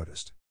drop is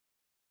noticed.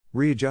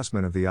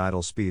 Readjustment of the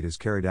idle speed is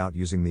carried out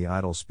using the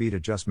idle speed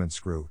adjustment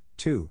screw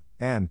 2,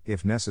 and,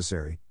 if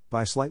necessary,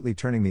 by slightly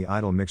turning the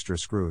idle mixture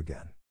screw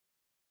again.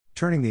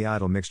 Turning the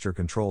idle mixture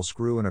control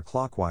screw in a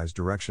clockwise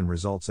direction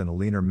results in a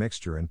leaner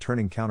mixture, and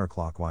turning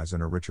counterclockwise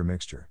in a richer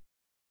mixture.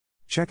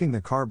 Checking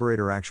the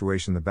carburetor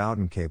actuation: the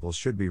Bowden cables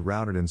should be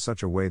routed in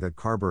such a way that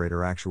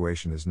carburetor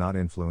actuation is not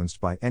influenced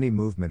by any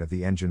movement of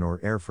the engine or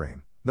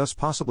airframe, thus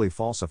possibly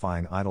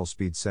falsifying idle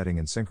speed setting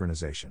and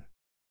synchronization.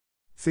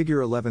 Figure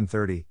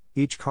 1130,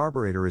 each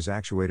carburetor is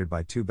actuated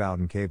by two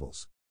Bowden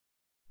cables.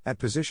 At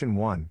position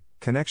 1,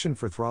 connection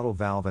for throttle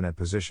valve, and at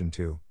position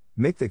 2,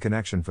 make the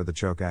connection for the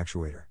choke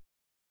actuator.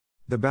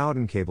 The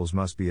Bowden cables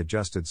must be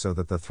adjusted so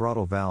that the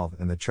throttle valve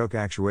and the choke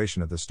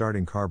actuation of the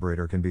starting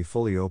carburetor can be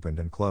fully opened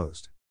and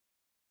closed.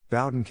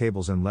 Bowden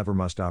cables and lever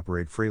must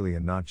operate freely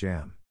and not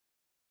jam.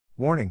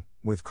 Warning: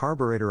 with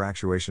carburetor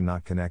actuation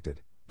not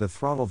connected, the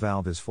throttle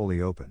valve is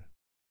fully open.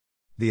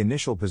 The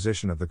initial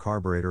position of the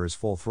carburetor is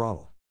full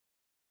throttle.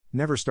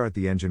 Never start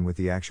the engine with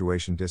the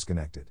actuation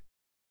disconnected.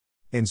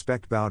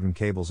 Inspect Bowden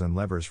cables and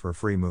levers for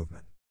free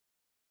movement.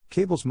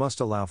 Cables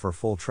must allow for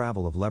full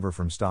travel of lever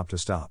from stop to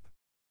stop.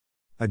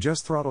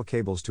 Adjust throttle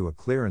cables to a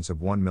clearance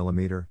of 1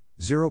 mm,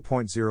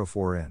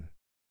 0.04 in.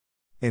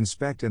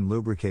 Inspect and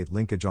lubricate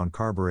linkage on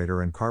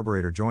carburetor and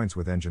carburetor joints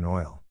with engine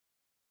oil.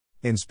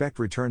 Inspect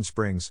return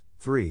springs,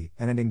 3,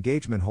 and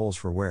engagement holes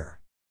for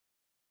wear.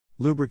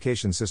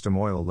 Lubrication system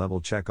oil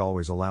level check.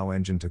 Always allow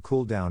engine to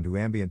cool down to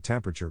ambient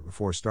temperature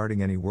before starting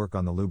any work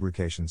on the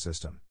lubrication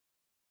system.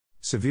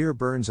 Severe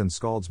burns and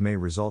scalds may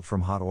result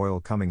from hot oil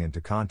coming into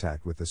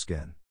contact with the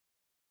skin.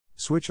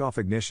 Switch off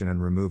ignition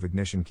and remove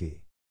ignition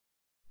key.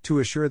 To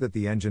assure that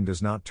the engine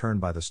does not turn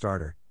by the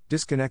starter,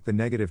 disconnect the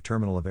negative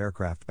terminal of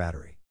aircraft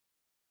battery.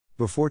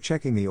 Before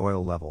checking the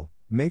oil level,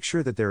 make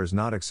sure that there is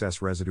not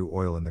excess residue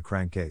oil in the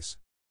crankcase.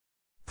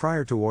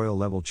 Prior to oil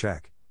level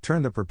check,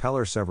 turn the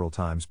propeller several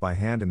times by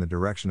hand in the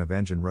direction of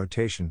engine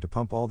rotation to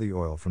pump all the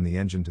oil from the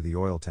engine to the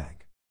oil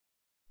tank.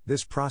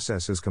 This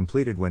process is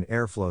completed when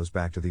air flows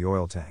back to the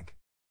oil tank.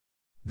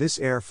 This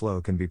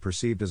airflow can be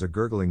perceived as a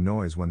gurgling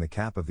noise when the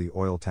cap of the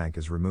oil tank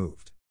is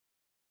removed.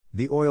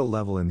 The oil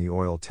level in the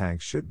oil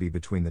tank should be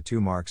between the two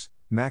marks,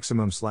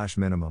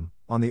 maximum/minimum,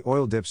 on the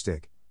oil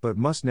dipstick, but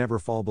must never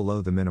fall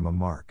below the minimum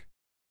mark.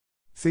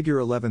 Figure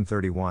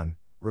 1131,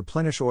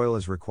 replenish oil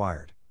as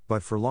required,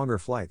 but for longer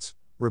flights,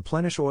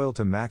 replenish oil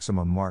to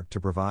maximum mark to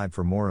provide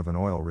for more of an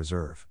oil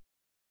reserve.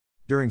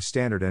 During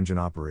standard engine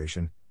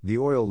operation, the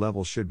oil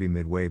level should be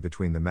midway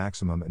between the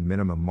maximum and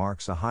minimum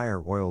marks. A higher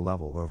oil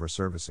level over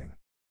servicing.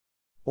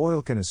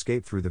 Oil can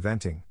escape through the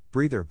venting,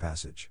 breather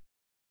passage.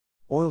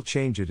 Oil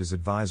change. It is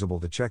advisable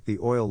to check the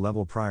oil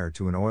level prior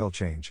to an oil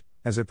change,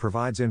 as it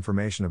provides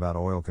information about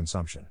oil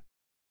consumption.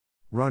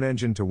 Run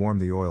engine to warm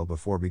the oil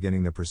before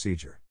beginning the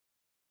procedure.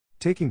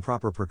 Taking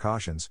proper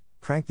precautions,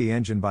 crank the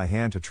engine by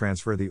hand to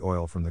transfer the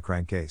oil from the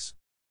crankcase.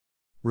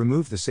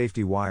 Remove the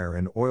safety wire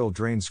and oil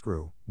drain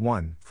screw,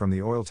 1, from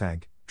the oil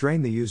tank,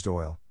 drain the used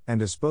oil, and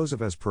dispose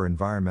of as per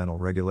environmental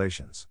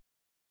regulations.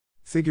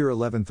 Figure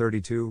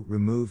 1132,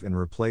 remove and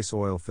replace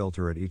oil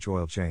filter at each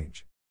oil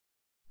change.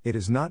 It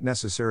is not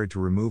necessary to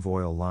remove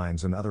oil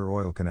lines and other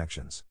oil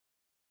connections.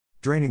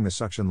 Draining the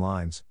suction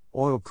lines,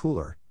 oil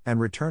cooler,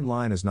 and return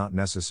line is not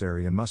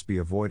necessary and must be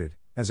avoided,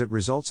 as it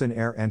results in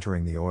air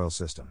entering the oil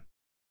system.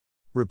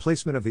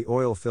 Replacement of the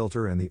oil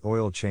filter and the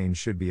oil change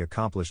should be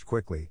accomplished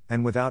quickly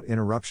and without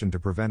interruption to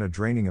prevent a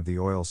draining of the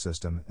oil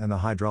system and the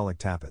hydraulic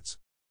tappets.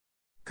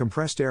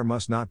 Compressed air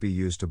must not be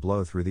used to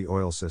blow through the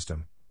oil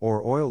system,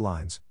 or oil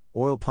lines,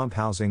 oil pump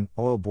housing,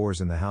 oil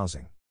bores in the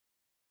housing.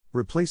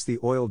 Replace the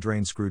oil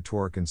drain screw,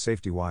 torque and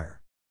safety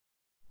wire.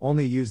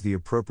 Only use the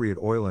appropriate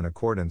oil in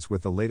accordance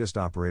with the latest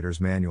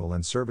operator's manual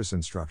and service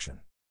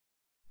instruction.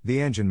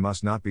 The engine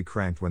must not be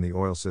cranked when the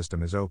oil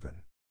system is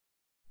open.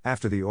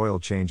 After the oil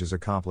change is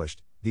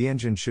accomplished, the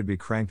engine should be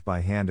cranked by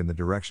hand in the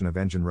direction of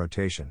engine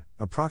rotation,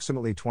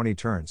 approximately 20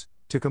 turns,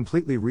 to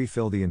completely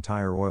refill the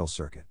entire oil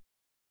circuit.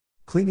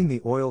 Cleaning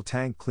the oil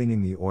tank.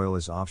 Cleaning the oil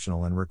is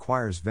optional and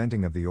requires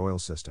venting of the oil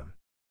system.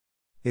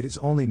 It is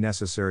only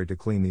necessary to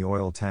clean the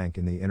oil tank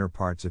in the inner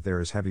parts if there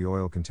is heavy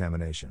oil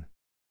contamination.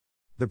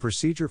 The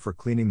procedure for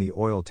cleaning the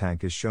oil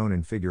tank is shown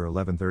in Figure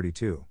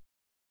 1132.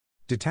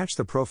 Detach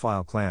the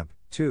profile clamp,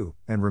 2,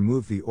 and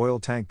remove the oil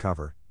tank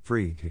cover,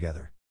 3,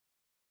 together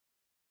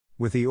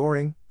with the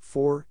O-ring,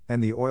 4,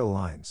 and the oil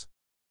lines.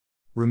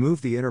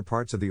 Remove the inner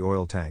parts of the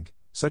oil tank,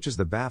 such as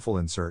the baffle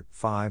insert,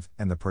 5,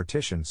 and the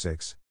partition,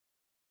 6.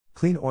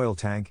 Clean oil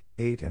tank,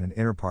 8, and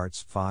inner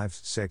parts, 5,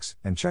 6,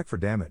 and check for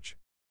damage.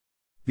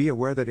 Be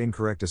aware that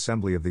incorrect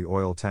assembly of the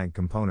oil tank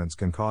components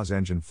can cause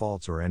engine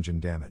faults or engine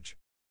damage.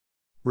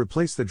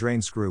 Replace the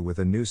drain screw with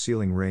a new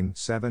sealing ring,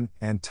 7,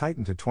 and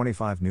tighten to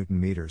 25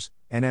 Nm,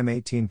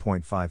 Nm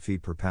 18.5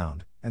 feet per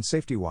pound, and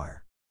safety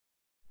wire.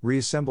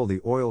 Reassemble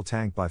the oil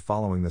tank by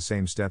following the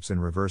same steps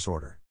in reverse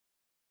order.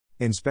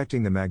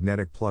 Inspecting the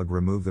magnetic plug.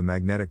 Remove the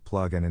magnetic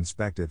plug and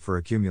inspect it for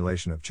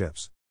accumulation of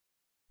chips.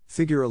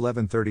 Figure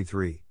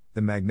 1133,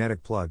 the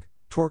magnetic plug,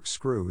 torque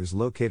screw is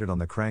located on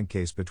the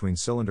crankcase between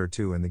cylinder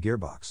 2 and the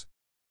gearbox.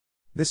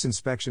 This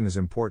inspection is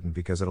important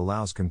because it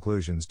allows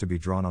conclusions to be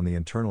drawn on the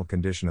internal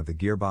condition of the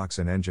gearbox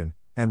and engine,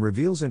 and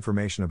reveals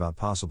information about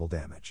possible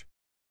damage.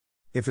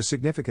 If a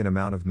significant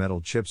amount of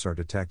metal chips are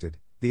detected,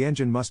 the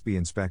engine must be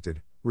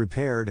inspected,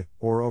 repaired,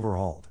 or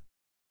overhauled.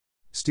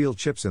 Steel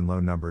chips in low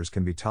numbers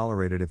can be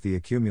tolerated if the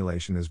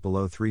accumulation is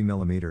below 3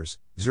 mm,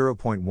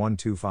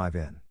 0.125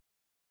 in.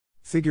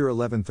 Figure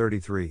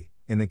 1133,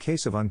 in the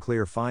case of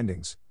unclear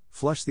findings,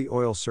 flush the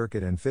oil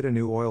circuit and fit a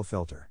new oil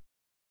filter.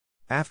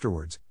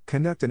 Afterwards,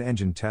 conduct an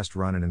engine test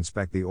run and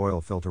inspect the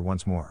oil filter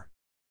once more.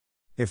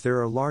 If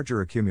there are larger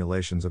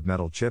accumulations of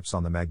metal chips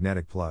on the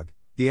magnetic plug,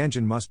 the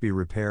engine must be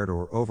repaired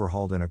or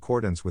overhauled in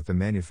accordance with the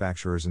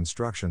manufacturer's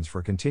instructions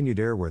for continued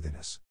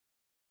airworthiness.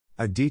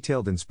 A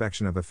detailed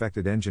inspection of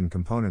affected engine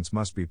components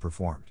must be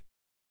performed.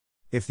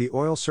 If the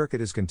oil circuit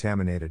is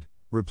contaminated,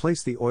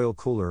 replace the oil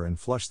cooler and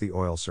flush the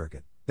oil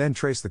circuit, then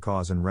trace the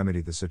cause and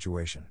remedy the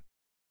situation.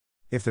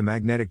 If the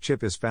magnetic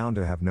chip is found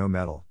to have no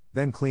metal,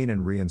 then clean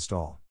and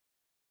reinstall.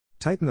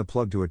 Tighten the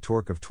plug to a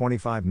torque of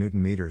 25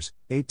 Nm,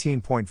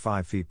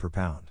 18.5 feet per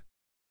pound.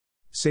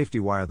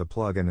 Safety wire the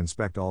plug and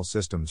inspect all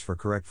systems for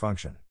correct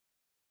function.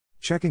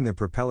 Checking the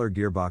propeller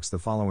gearbox. The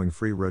following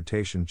free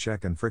rotation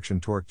check and friction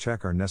torque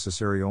check are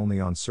necessary only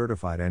on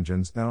certified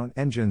engines and on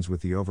engines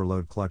with the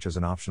overload clutch as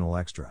an optional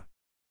extra.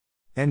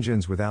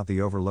 Engines without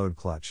the overload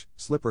clutch,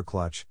 slipper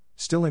clutch,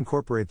 still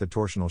incorporate the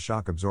torsional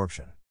shock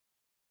absorption.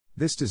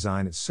 This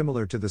design is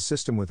similar to the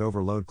system with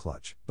overload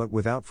clutch, but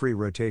without free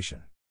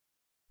rotation.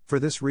 For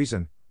this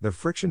reason, the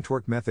friction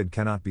torque method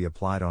cannot be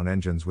applied on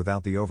engines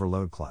without the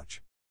overload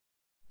clutch.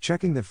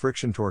 Checking the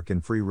friction torque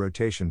in free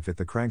rotation. Fit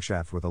the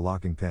crankshaft with a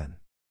locking pin.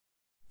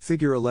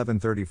 Figure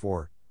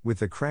 1134, with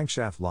the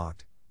crankshaft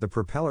locked, the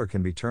propeller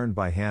can be turned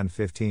by hand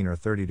 15 or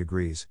 30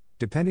 degrees,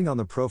 depending on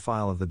the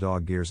profile of the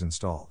dog gears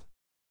installed.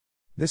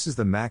 This is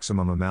the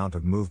maximum amount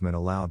of movement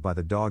allowed by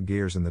the dog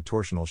gears in the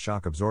torsional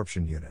shock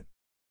absorption unit.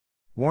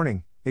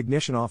 Warning: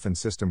 ignition off and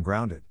system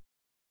grounded.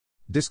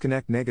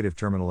 Disconnect negative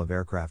terminal of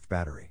aircraft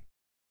battery.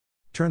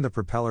 Turn the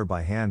propeller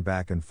by hand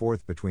back and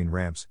forth between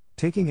ramps,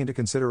 taking into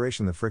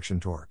consideration the friction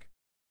torque.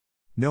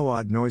 No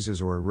odd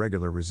noises or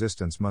irregular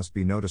resistance must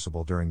be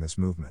noticeable during this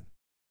movement.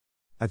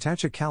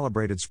 Attach a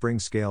calibrated spring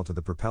scale to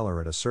the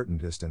propeller at a certain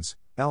distance,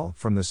 L,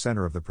 from the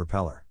center of the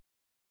propeller.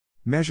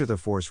 Measure the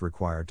force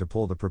required to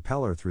pull the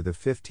propeller through the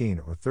 15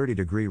 or 30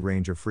 degree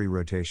range of free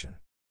rotation.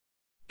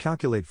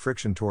 Calculate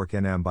friction torque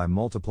Nm by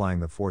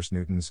multiplying the force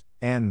newtons,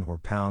 N or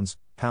pounds,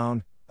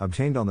 pound,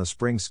 obtained on the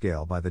spring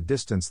scale by the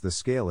distance the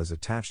scale is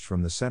attached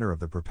from the center of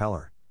the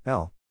propeller,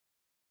 L.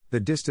 The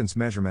distance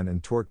measurement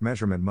and torque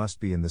measurement must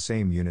be in the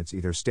same units,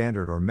 either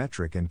standard or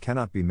metric, and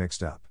cannot be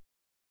mixed up.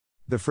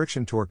 The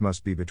friction torque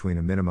must be between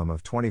a minimum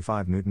of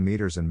 25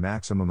 Nm and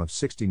maximum of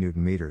 60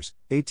 Nm,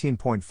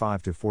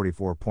 18.5 to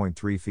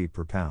 44.3 feet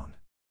per pound.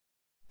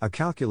 A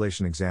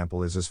calculation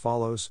example is as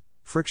follows: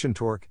 friction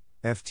torque,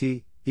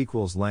 Ft,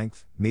 equals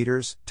length,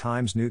 meters,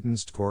 times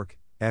newtons, torque,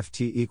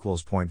 Ft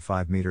equals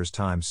 0.5 meters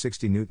times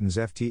 60 newtons,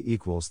 Ft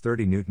equals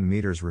 30 Newton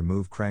meters.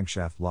 Remove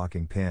crankshaft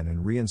locking pin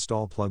and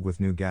reinstall plug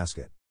with new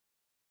gasket.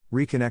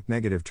 Reconnect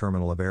negative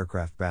terminal of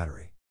aircraft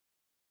battery.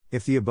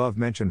 If the above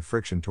mentioned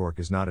friction torque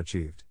is not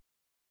achieved,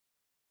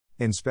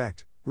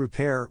 inspect,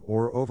 repair,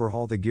 or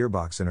overhaul the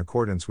gearbox in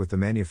accordance with the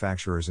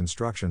manufacturer's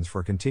instructions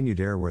for continued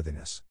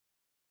airworthiness.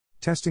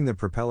 Testing the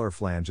propeller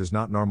flange is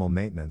not normal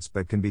maintenance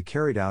but can be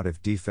carried out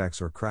if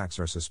defects or cracks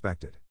are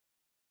suspected.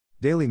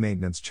 Daily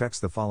maintenance checks.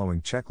 The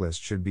following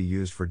checklist should be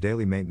used for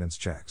daily maintenance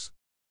checks.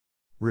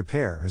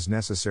 Repair is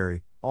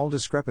necessary, all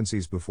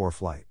discrepancies before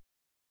flight.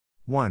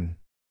 1.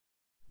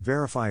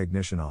 Verify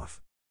ignition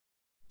off.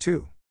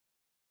 2.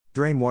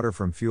 Drain water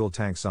from fuel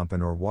tank sump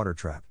and or water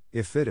trap,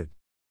 if fitted.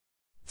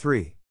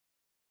 3.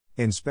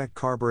 Inspect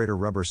carburetor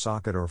rubber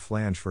socket or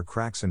flange for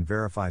cracks and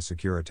verify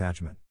secure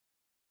attachment.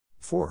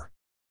 4.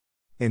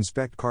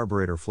 Inspect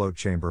carburetor float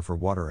chamber for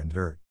water and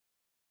dirt.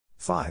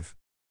 5.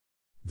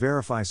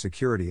 Verify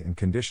security and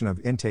condition of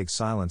intake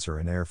silencer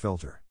and air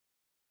filter.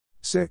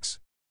 6.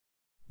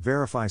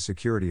 Verify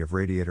security of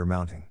radiator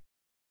mounting.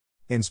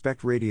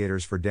 Inspect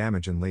radiators for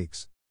damage and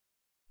leaks.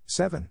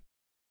 7.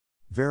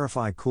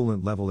 Verify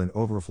coolant level in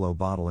overflow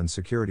bottle and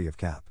security of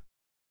cap.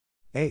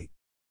 8.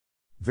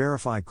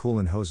 Verify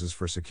coolant hoses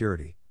for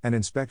security, and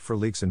inspect for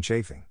leaks and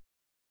chafing.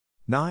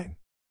 9.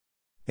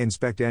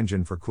 Inspect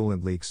engine for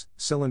coolant leaks,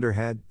 cylinder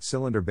head,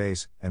 cylinder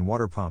base, and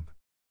water pump.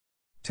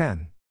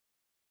 10.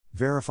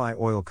 Verify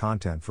oil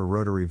content for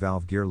rotary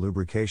valve gear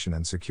lubrication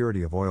and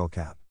security of oil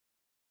cap.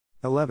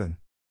 11.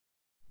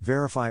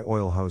 Verify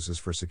oil hoses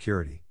for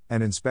security,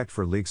 and inspect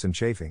for leaks and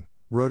chafing,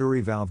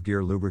 rotary valve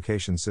gear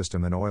lubrication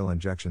system and oil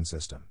injection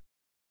system.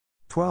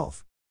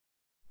 12.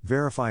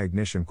 Verify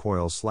ignition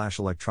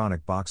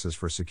coils/electronic boxes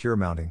for secure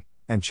mounting,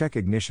 and check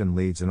ignition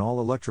leads and all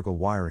electrical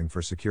wiring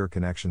for secure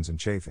connections and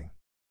chafing.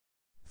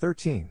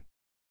 13.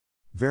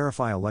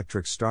 Verify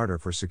electric starter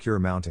for secure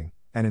mounting,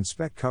 and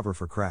inspect cover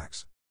for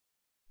cracks.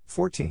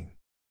 14.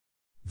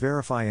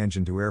 Verify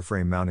engine to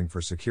airframe mounting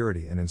for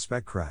security and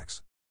inspect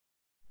cracks.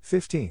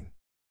 15.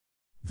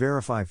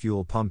 Verify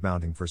fuel pump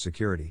mounting for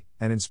security,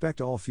 and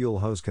inspect all fuel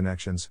hose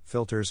connections,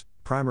 filters,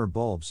 primer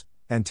bulbs,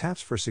 and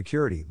taps for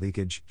security,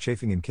 leakage,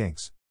 chafing and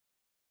kinks.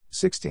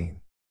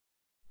 16.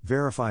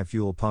 Verify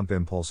fuel pump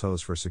impulse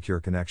hose for secure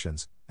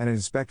connections, and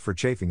inspect for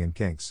chafing and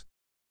kinks.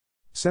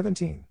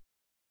 17.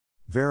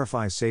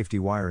 Verify safety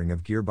wiring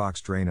of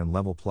gearbox drain and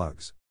level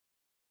plugs.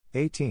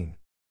 18.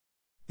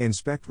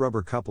 Inspect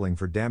rubber coupling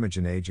for damage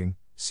and aging,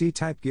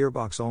 C-type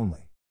gearbox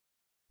only.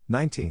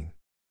 19.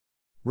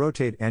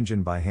 Rotate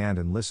engine by hand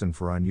and listen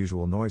for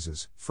unusual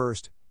noises.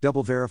 First,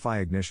 double verify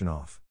ignition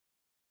off.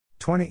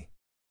 20.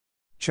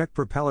 Check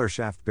propeller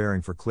shaft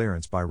bearing for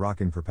clearance by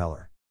rocking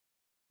propeller.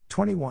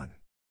 21.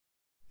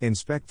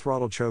 Inspect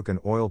throttle choke and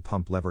oil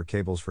pump lever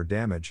cables for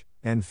damage,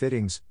 end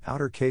fittings,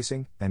 outer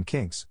casing, and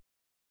kinks.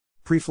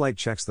 Pre-flight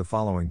checks. The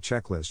following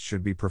checklist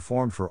should be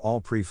performed for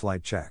all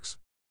pre-flight checks.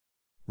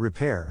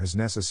 Repair is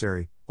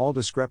necessary, all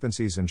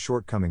discrepancies and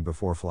shortcoming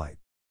before flight.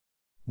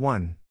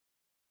 1.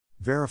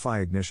 Verify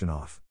ignition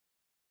off.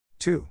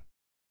 2.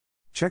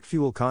 Check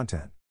fuel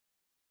content.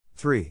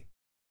 3.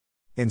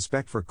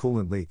 Inspect for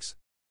coolant leaks.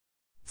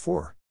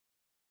 4.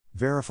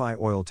 Verify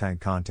oil tank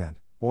content,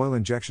 oil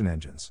injection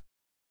engines.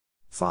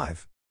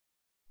 5.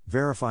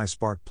 Verify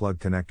spark plug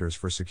connectors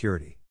for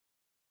security.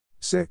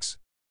 6.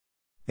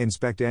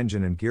 Inspect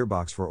engine and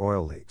gearbox for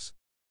oil leaks.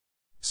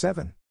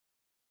 7.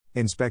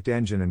 Inspect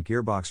engine and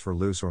gearbox for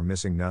loose or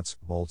missing nuts,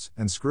 bolts,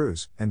 and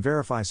screws, and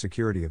verify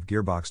security of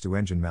gearbox to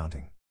engine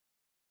mounting.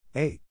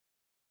 8.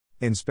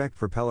 Inspect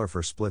propeller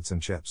for splits and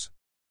chips.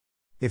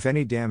 If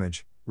any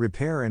damage,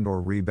 repair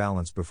and/or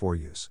rebalance before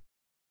use.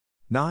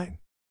 9.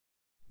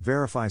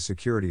 Verify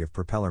security of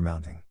propeller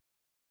mounting.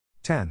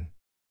 10.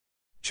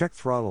 Check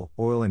throttle,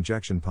 oil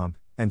injection pump,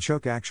 and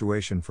choke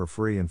actuation for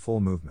free and full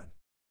movement.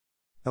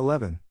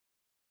 11.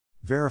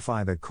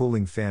 Verify that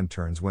cooling fan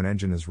turns when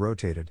engine is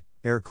rotated,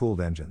 air-cooled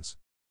engines.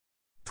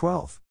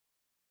 12.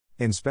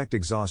 Inspect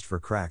exhaust for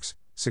cracks,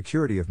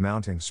 security of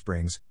mounting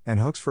springs, and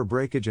hooks for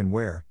breakage and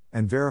wear,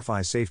 and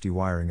verify safety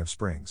wiring of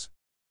springs.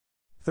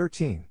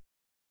 13.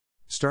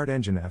 Start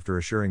engine after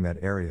assuring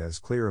that area is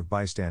clear of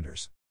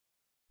bystanders.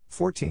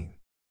 14.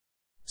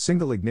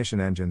 Single ignition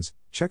engines,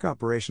 check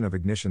operation of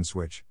ignition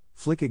switch,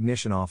 flick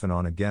ignition off and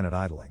on again at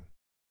idling.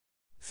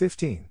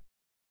 15.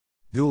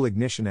 Dual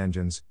ignition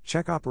engines,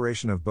 check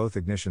operation of both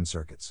ignition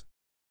circuits.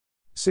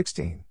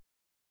 16.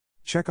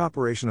 Check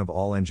operation of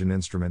all engine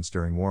instruments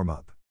during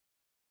warm-up.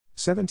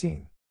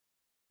 17.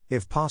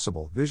 If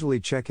possible,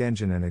 visually check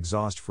engine and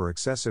exhaust for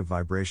excessive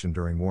vibration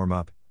during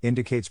warm-up,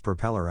 indicates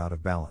propeller out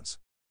of balance.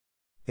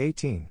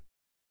 18.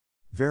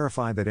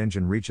 Verify that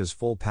engine reaches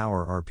full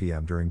power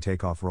RPM during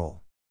takeoff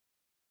roll.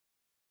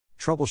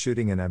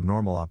 Troubleshooting and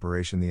abnormal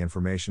operation. The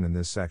information in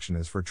this section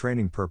is for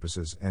training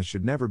purposes and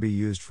should never be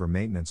used for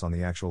maintenance on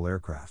the actual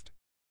aircraft.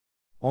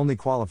 Only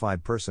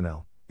qualified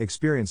personnel,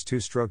 experienced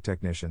two-stroke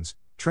technicians,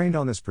 trained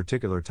on this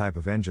particular type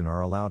of engine are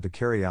allowed to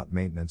carry out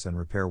maintenance and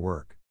repair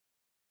work.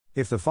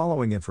 If the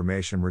following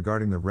information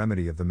regarding the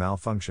remedy of the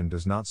malfunction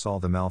does not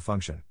solve the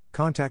malfunction,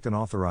 contact an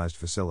authorized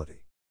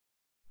facility.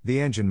 The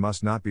engine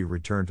must not be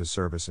returned to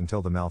service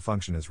until the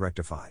malfunction is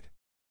rectified.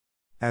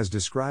 As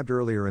described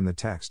earlier in the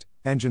text,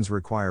 engines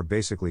require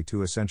basically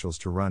two essentials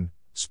to run: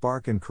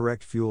 spark and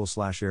correct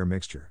fuel/air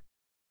mixture.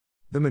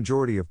 The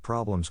majority of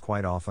problems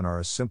quite often are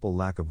a simple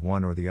lack of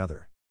one or the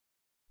other.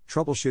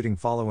 Troubleshooting.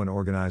 Follow an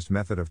organized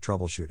method of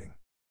troubleshooting.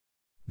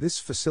 This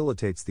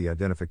facilitates the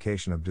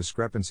identification of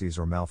discrepancies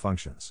or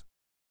malfunctions.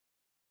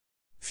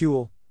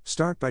 Fuel.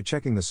 Start by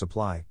checking the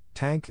supply,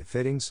 tank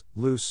fittings,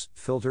 loose,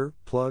 filter,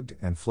 plugged,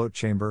 and float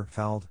chamber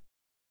fouled.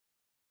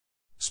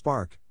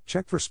 Spark.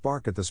 Check for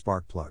spark at the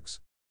spark plugs.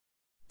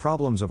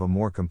 Problems of a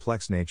more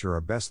complex nature are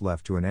best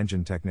left to an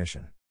engine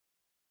technician.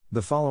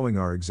 The following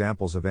are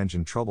examples of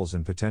engine troubles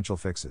and potential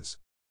fixes.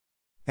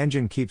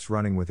 Engine keeps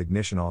running with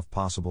ignition off.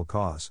 Possible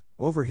cause: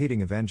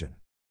 overheating of engine.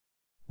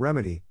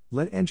 Remedy: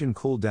 let engine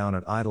cool down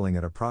at idling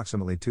at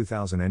approximately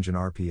 2000 engine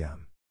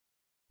RPM.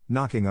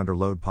 Knocking under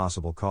load.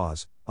 Possible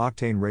cause: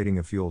 octane rating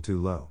of fuel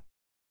too low.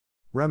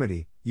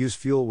 Remedy: use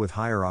fuel with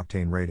higher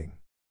octane rating.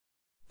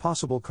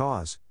 Possible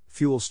cause: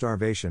 fuel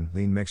starvation,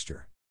 lean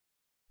mixture.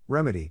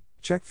 Remedy: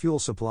 check fuel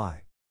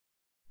supply.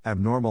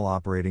 Abnormal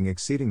operating.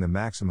 Exceeding the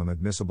maximum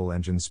admissible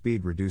engine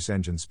speed. Reduce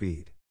engine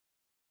speed.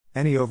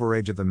 Any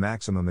overage of the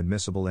maximum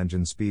admissible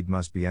engine speed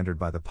must be entered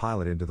by the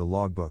pilot into the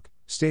logbook,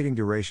 stating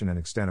duration and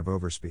extent of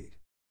overspeed.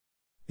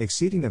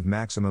 Exceeding of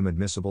maximum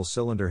admissible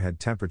cylinder head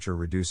temperature.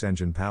 Reduce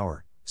engine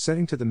power,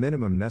 setting to the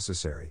minimum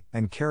necessary,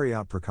 and carry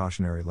out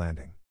precautionary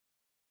landing.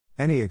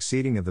 Any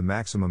exceeding of the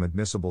maximum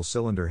admissible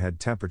cylinder head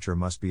temperature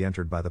must be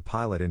entered by the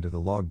pilot into the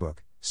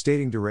logbook,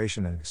 stating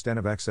duration and extent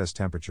of excess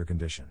temperature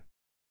condition.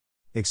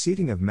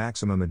 Exceeding of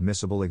maximum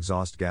admissible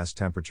exhaust gas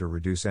temperature.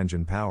 Reduce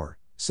engine power,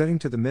 setting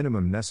to the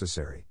minimum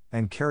necessary,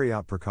 and carry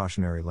out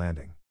precautionary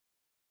landing.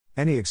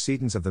 Any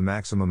exceedance of the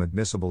maximum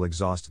admissible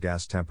exhaust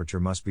gas temperature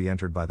must be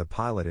entered by the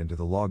pilot into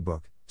the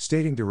logbook,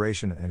 stating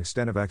duration and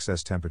extent of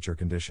excess temperature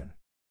condition.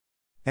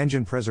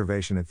 Engine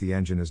preservation. If the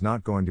engine is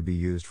not going to be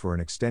used for an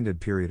extended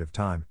period of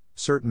time,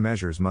 certain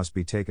measures must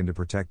be taken to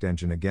protect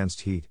engine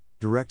against heat,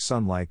 direct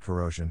sunlight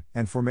corrosion,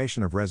 and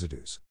formation of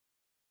residues.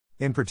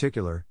 In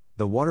particular,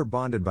 the water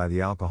bonded by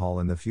the alcohol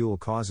in the fuel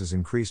causes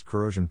increased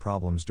corrosion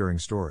problems during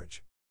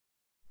storage.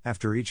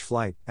 After each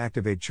flight,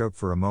 activate choke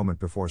for a moment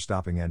before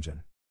stopping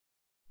engine.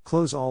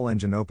 Close all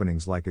engine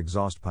openings like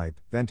exhaust pipe,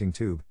 venting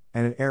tube,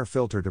 and an air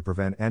filter to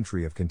prevent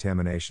entry of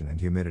contamination and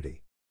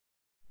humidity.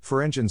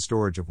 For engine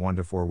storage of 1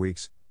 to 4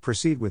 weeks,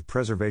 proceed with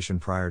preservation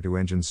prior to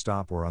engine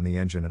stop or on the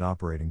engine at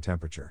operating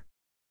temperature.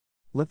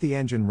 Let the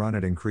engine run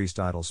at increased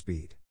idle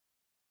speed.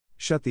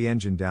 Shut the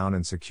engine down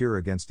and secure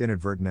against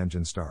inadvertent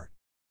engine start.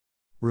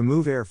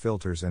 Remove air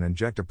filters and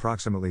inject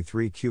approximately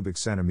 3 cubic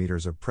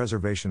centimeters of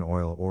preservation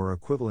oil or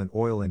equivalent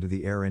oil into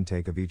the air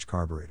intake of each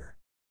carburetor.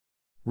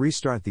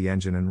 Restart the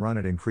engine and run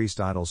at increased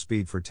idle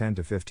speed for 10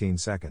 to 15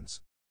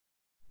 seconds.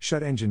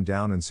 Shut engine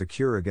down and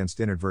secure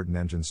against inadvertent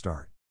engine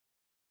start.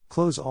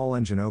 Close all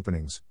engine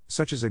openings,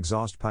 such as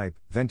exhaust pipe,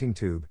 venting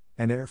tube,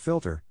 and air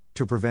filter,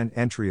 to prevent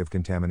entry of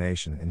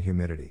contamination and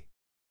humidity.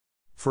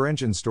 For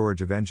engine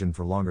storage of engine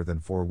for longer than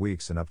 4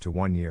 weeks and up to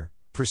 1 year,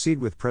 proceed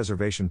with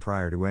preservation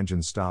prior to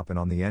engine stop and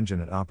on the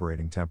engine at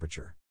operating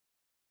temperature.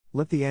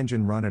 Let the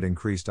engine run at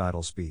increased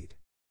idle speed.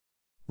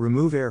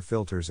 Remove air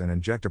filters and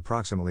inject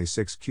approximately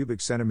 6 cubic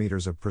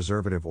centimeters of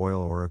preservative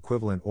oil or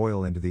equivalent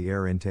oil into the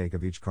air intake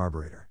of each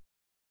carburetor.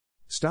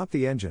 Stop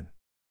the engine.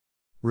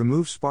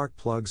 Remove spark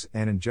plugs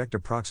and inject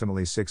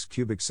approximately 6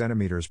 cubic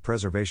centimeters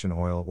preservation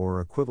oil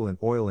or equivalent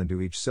oil into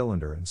each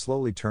cylinder and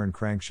slowly turn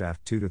crankshaft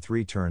 2 to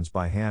 3 turns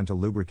by hand to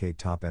lubricate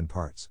top end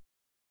parts.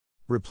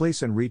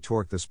 Replace and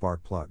retorque the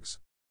spark plugs.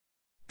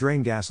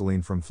 Drain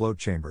gasoline from float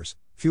chambers,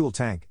 fuel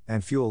tank,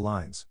 and fuel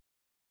lines.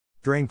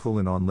 Drain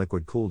coolant on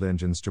liquid-cooled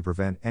engines to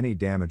prevent any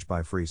damage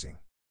by freezing.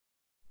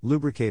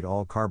 Lubricate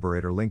all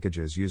carburetor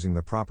linkages using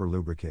the proper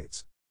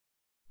lubricates.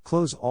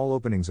 Close all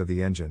openings of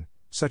the engine,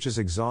 such as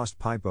exhaust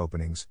pipe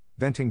openings,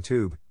 venting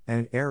tube,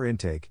 and air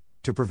intake,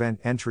 to prevent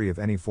entry of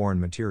any foreign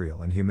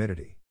material and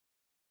humidity.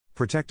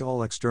 Protect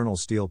all external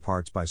steel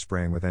parts by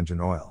spraying with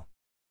engine oil.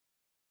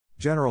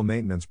 General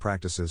maintenance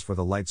practices for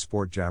the light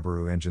sport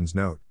Jabiru engines.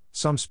 Note: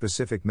 some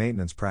specific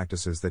maintenance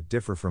practices that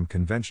differ from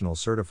conventional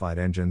certified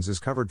engines is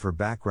covered for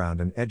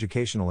background and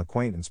educational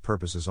acquaintance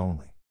purposes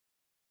only.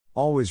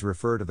 Always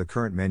refer to the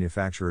current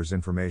manufacturer's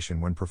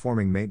information when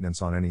performing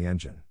maintenance on any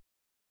engine.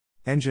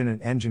 Engine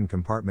and engine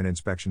compartment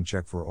inspection: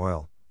 check for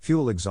oil,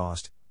 fuel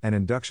exhaust, and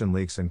induction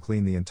leaks and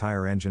clean the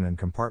entire engine and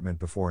compartment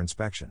before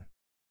inspection.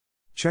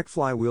 Check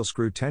flywheel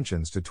screw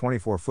tensions to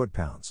 24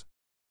 foot-pounds.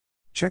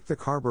 Check the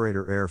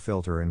carburetor air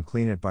filter and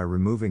clean it by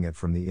removing it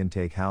from the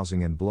intake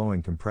housing and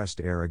blowing compressed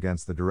air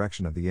against the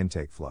direction of the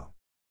intake flow.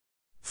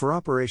 For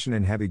operation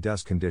in heavy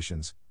dust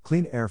conditions,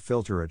 clean air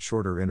filter at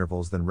shorter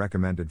intervals than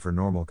recommended for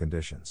normal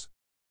conditions.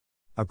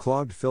 A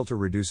clogged filter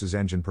reduces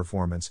engine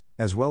performance,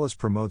 as well as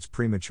promotes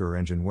premature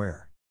engine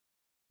wear.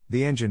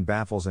 The engine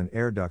baffles and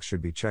air ducts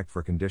should be checked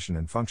for condition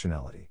and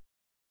functionality.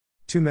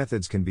 2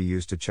 methods can be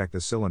used to check the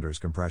cylinder's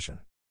compression.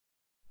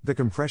 The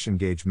compression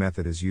gauge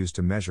method is used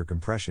to measure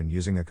compression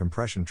using a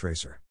compression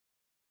tracer.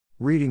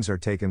 Readings are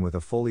taken with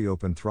a fully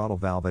open throttle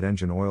valve at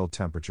engine oil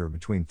temperature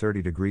between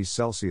 30 degrees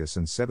Celsius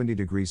and 70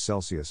 degrees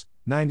Celsius,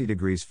 90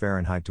 degrees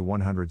Fahrenheit to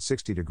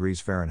 160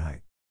 degrees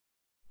Fahrenheit.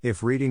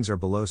 If readings are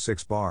below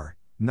 6 bar,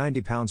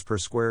 90 pounds per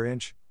square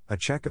inch, a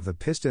check of the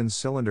pistons,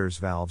 cylinders,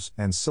 valves,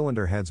 and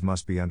cylinder heads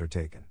must be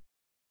undertaken.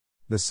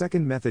 The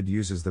second method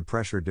uses the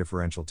pressure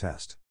differential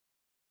test.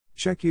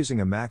 Check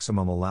using a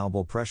maximum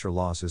allowable pressure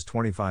loss is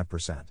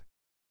 25%.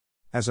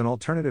 As an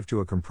alternative to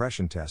a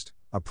compression test,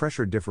 a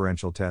pressure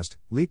differential test,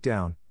 leak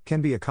down,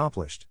 can be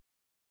accomplished.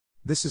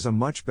 This is a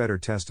much better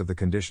test of the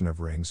condition of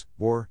rings,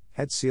 bore,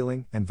 head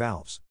sealing, and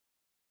valves.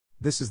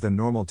 This is the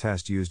normal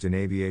test used in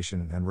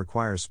aviation and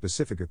requires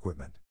specific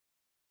equipment.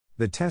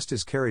 The test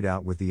is carried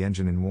out with the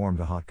engine in warm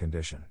to hot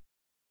condition.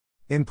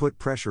 Input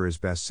pressure is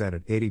best set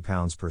at 80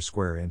 pounds per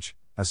square inch,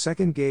 a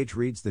second gauge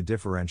reads the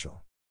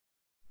differential.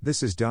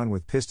 This is done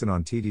with piston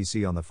on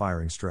TDC on the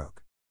firing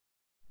stroke.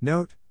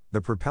 Note: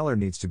 the propeller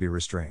needs to be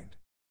restrained.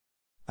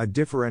 A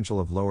differential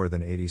of lower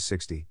than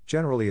 80-60,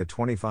 generally a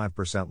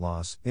 25%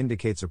 loss,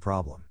 indicates a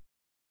problem.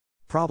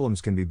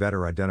 Problems can be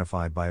better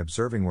identified by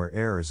observing where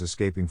air is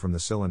escaping from the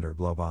cylinder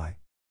blow-by.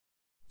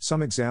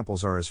 Some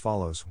examples are as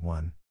follows: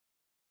 1.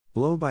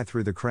 Blow-by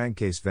through the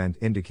crankcase vent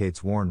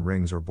indicates worn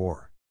rings or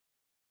bore.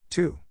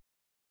 2.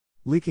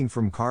 Leaking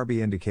from carby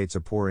indicates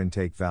a poor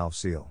intake valve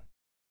seal.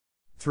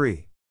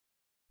 3.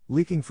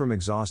 Leaking from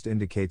exhaust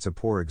indicates a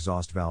poor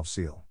exhaust valve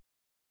seal.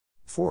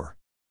 4.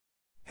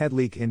 Head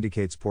leak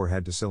indicates poor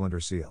head to cylinder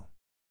seal.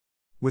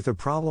 With the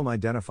problem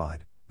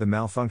identified, the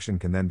malfunction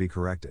can then be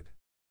corrected.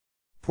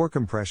 Poor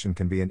compression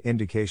can be an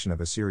indication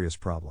of a serious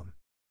problem.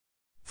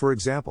 For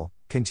example,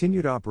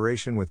 continued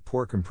operation with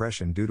poor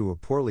compression due to a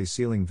poorly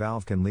sealing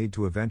valve can lead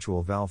to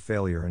eventual valve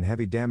failure and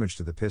heavy damage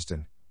to the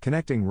piston,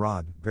 connecting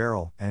rod,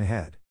 barrel, and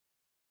head.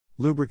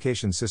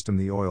 Lubrication system: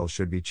 the oil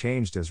should be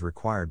changed as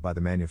required by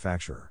the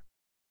manufacturer.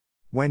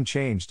 When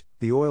changed,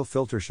 the oil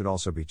filter should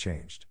also be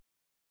changed.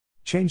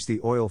 Change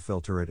the oil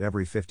filter at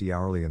every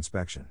 50-hourly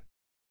inspection.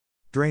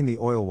 Drain the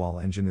oil while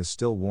engine is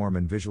still warm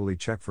and visually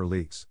check for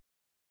leaks.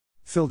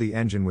 Fill the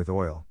engine with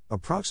oil,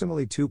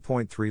 approximately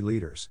 2.3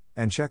 liters,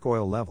 and check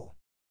oil level.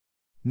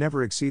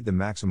 Never exceed the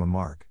maximum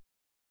mark.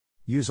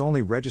 Use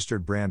only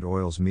registered brand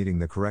oils meeting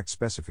the correct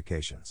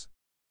specifications.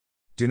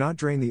 Do not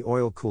drain the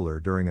oil cooler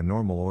during a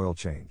normal oil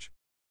change.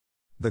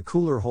 The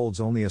cooler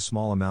holds only a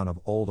small amount of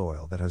old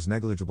oil that has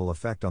negligible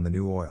effect on the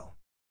new oil.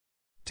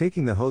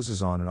 Taking the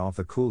hoses on and off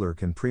the cooler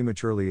can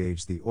prematurely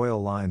age the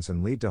oil lines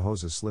and lead to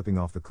hoses slipping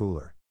off the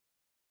cooler.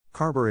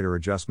 Carburetor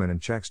adjustment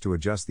and checks: to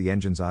adjust the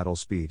engine's idle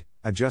speed,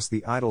 adjust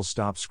the idle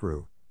stop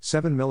screw,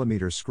 7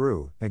 mm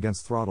screw,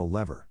 against throttle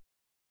lever.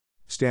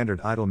 Standard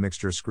idle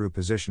mixture screw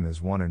position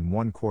is 1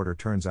 1/4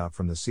 turns out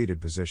from the seated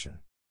position.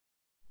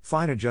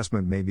 Fine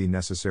adjustment may be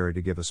necessary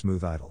to give a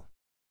smooth idle.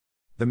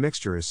 The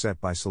mixture is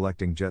set by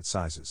selecting jet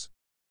sizes.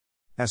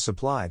 As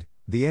supplied,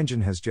 the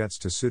engine has jets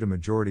to suit a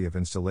majority of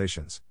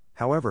installations.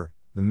 However,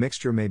 the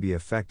mixture may be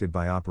affected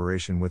by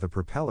operation with a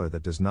propeller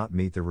that does not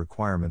meet the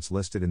requirements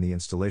listed in the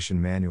installation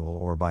manual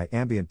or by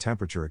ambient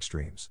temperature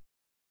extremes.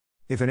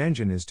 If an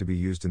engine is to be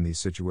used in these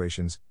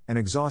situations, an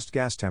exhaust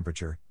gas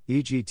temperature,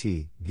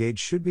 EGT, gauge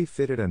should be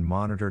fitted and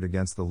monitored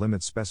against the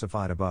limits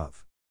specified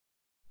above.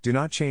 Do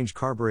not change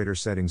carburetor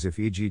settings if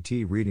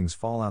EGT readings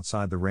fall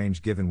outside the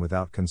range given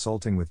without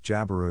consulting with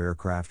Jabiru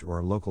Aircraft or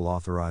a local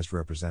authorized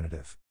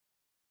representative.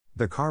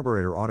 The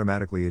carburetor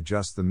automatically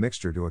adjusts the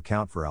mixture to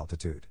account for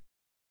altitude.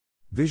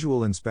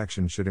 Visual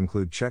inspection should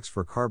include checks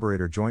for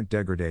carburetor joint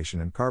degradation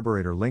and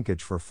carburetor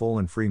linkage for full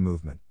and free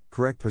movement,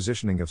 correct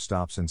positioning of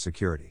stops and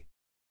security.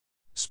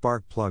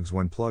 Spark plugs.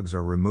 When plugs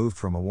are removed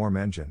from a warm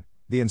engine,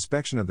 the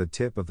inspection of the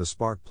tip of the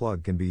spark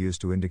plug can be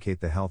used to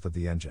indicate the health of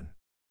the engine.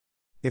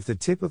 If the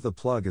tip of the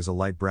plug is a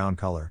light brown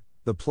color,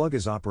 the plug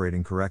is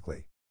operating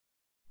correctly.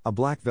 A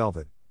black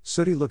velvet,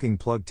 sooty-looking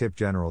plug tip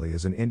generally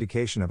is an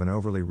indication of an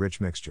overly rich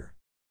mixture.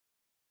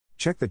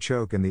 Check the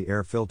choke and the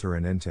air filter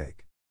and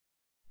intake.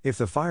 If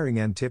the firing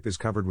end tip is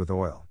covered with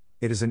oil,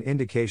 it is an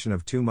indication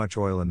of too much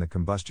oil in the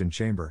combustion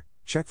chamber.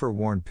 Check for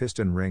worn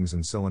piston rings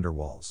and cylinder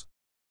walls.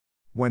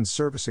 When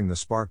servicing the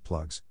spark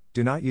plugs,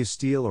 do not use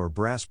steel or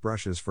brass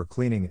brushes for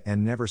cleaning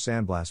and never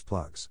sandblast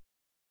plugs.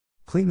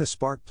 Clean the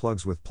spark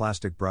plugs with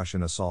plastic brush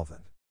and a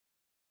solvent.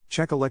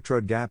 Check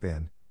electrode gap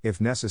in, if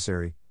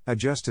necessary,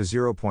 adjust to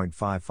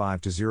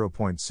 0.55 to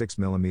 0.6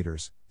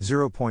 mm,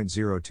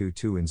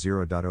 0.022 and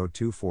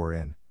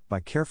 0.024 in, by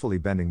carefully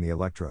bending the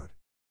electrode.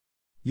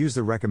 Use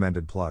the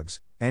recommended plugs,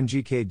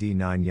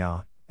 NGKD9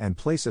 Ya, and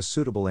place a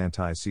suitable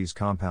anti-seize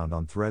compound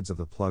on threads of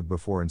the plug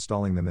before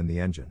installing them in the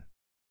engine.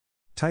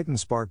 Tighten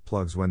spark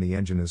plugs when the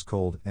engine is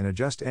cold and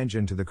adjust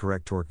engine to the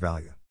correct torque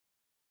value.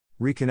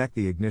 Reconnect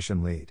the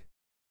ignition lead.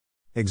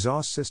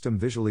 Exhaust system.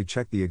 Visually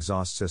check the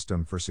exhaust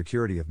system for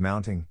security of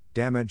mounting,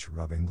 damage,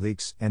 rubbing,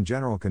 leaks, and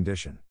general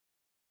condition.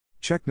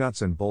 Check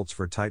nuts and bolts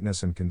for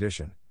tightness and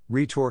condition,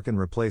 re-torque and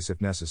replace if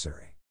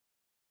necessary.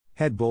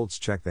 Head bolts.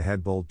 Check the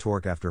head bolt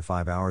torque after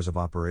 5 hours of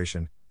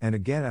operation, and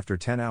again after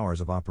 10 hours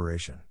of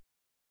operation.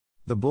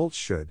 The bolts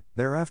should,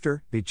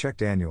 thereafter, be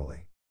checked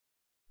annually.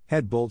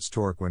 Head bolts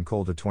torque when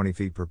cold to 20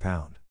 feet per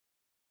pound.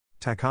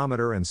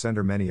 Tachometer and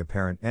sender. Many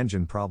apparent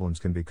engine problems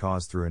can be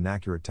caused through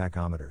inaccurate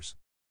tachometers.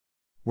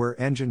 Where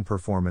engine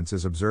performance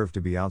is observed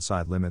to be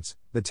outside limits,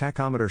 the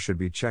tachometer should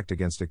be checked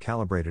against a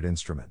calibrated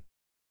instrument.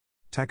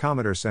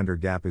 Tachometer sender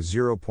gap is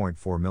 0.4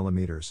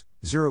 mm,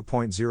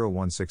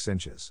 0.016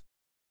 inches.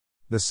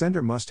 The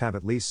sender must have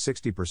at least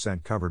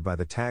 60% covered by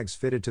the tags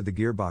fitted to the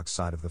gearbox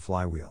side of the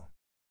flywheel.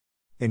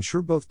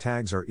 Ensure both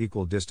tags are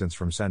equal distance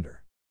from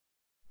sender.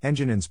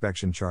 Engine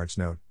inspection charts.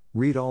 Note,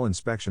 read all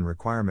inspection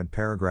requirement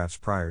paragraphs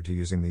prior to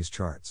using these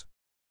charts.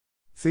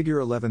 Figure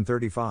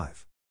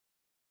 1135.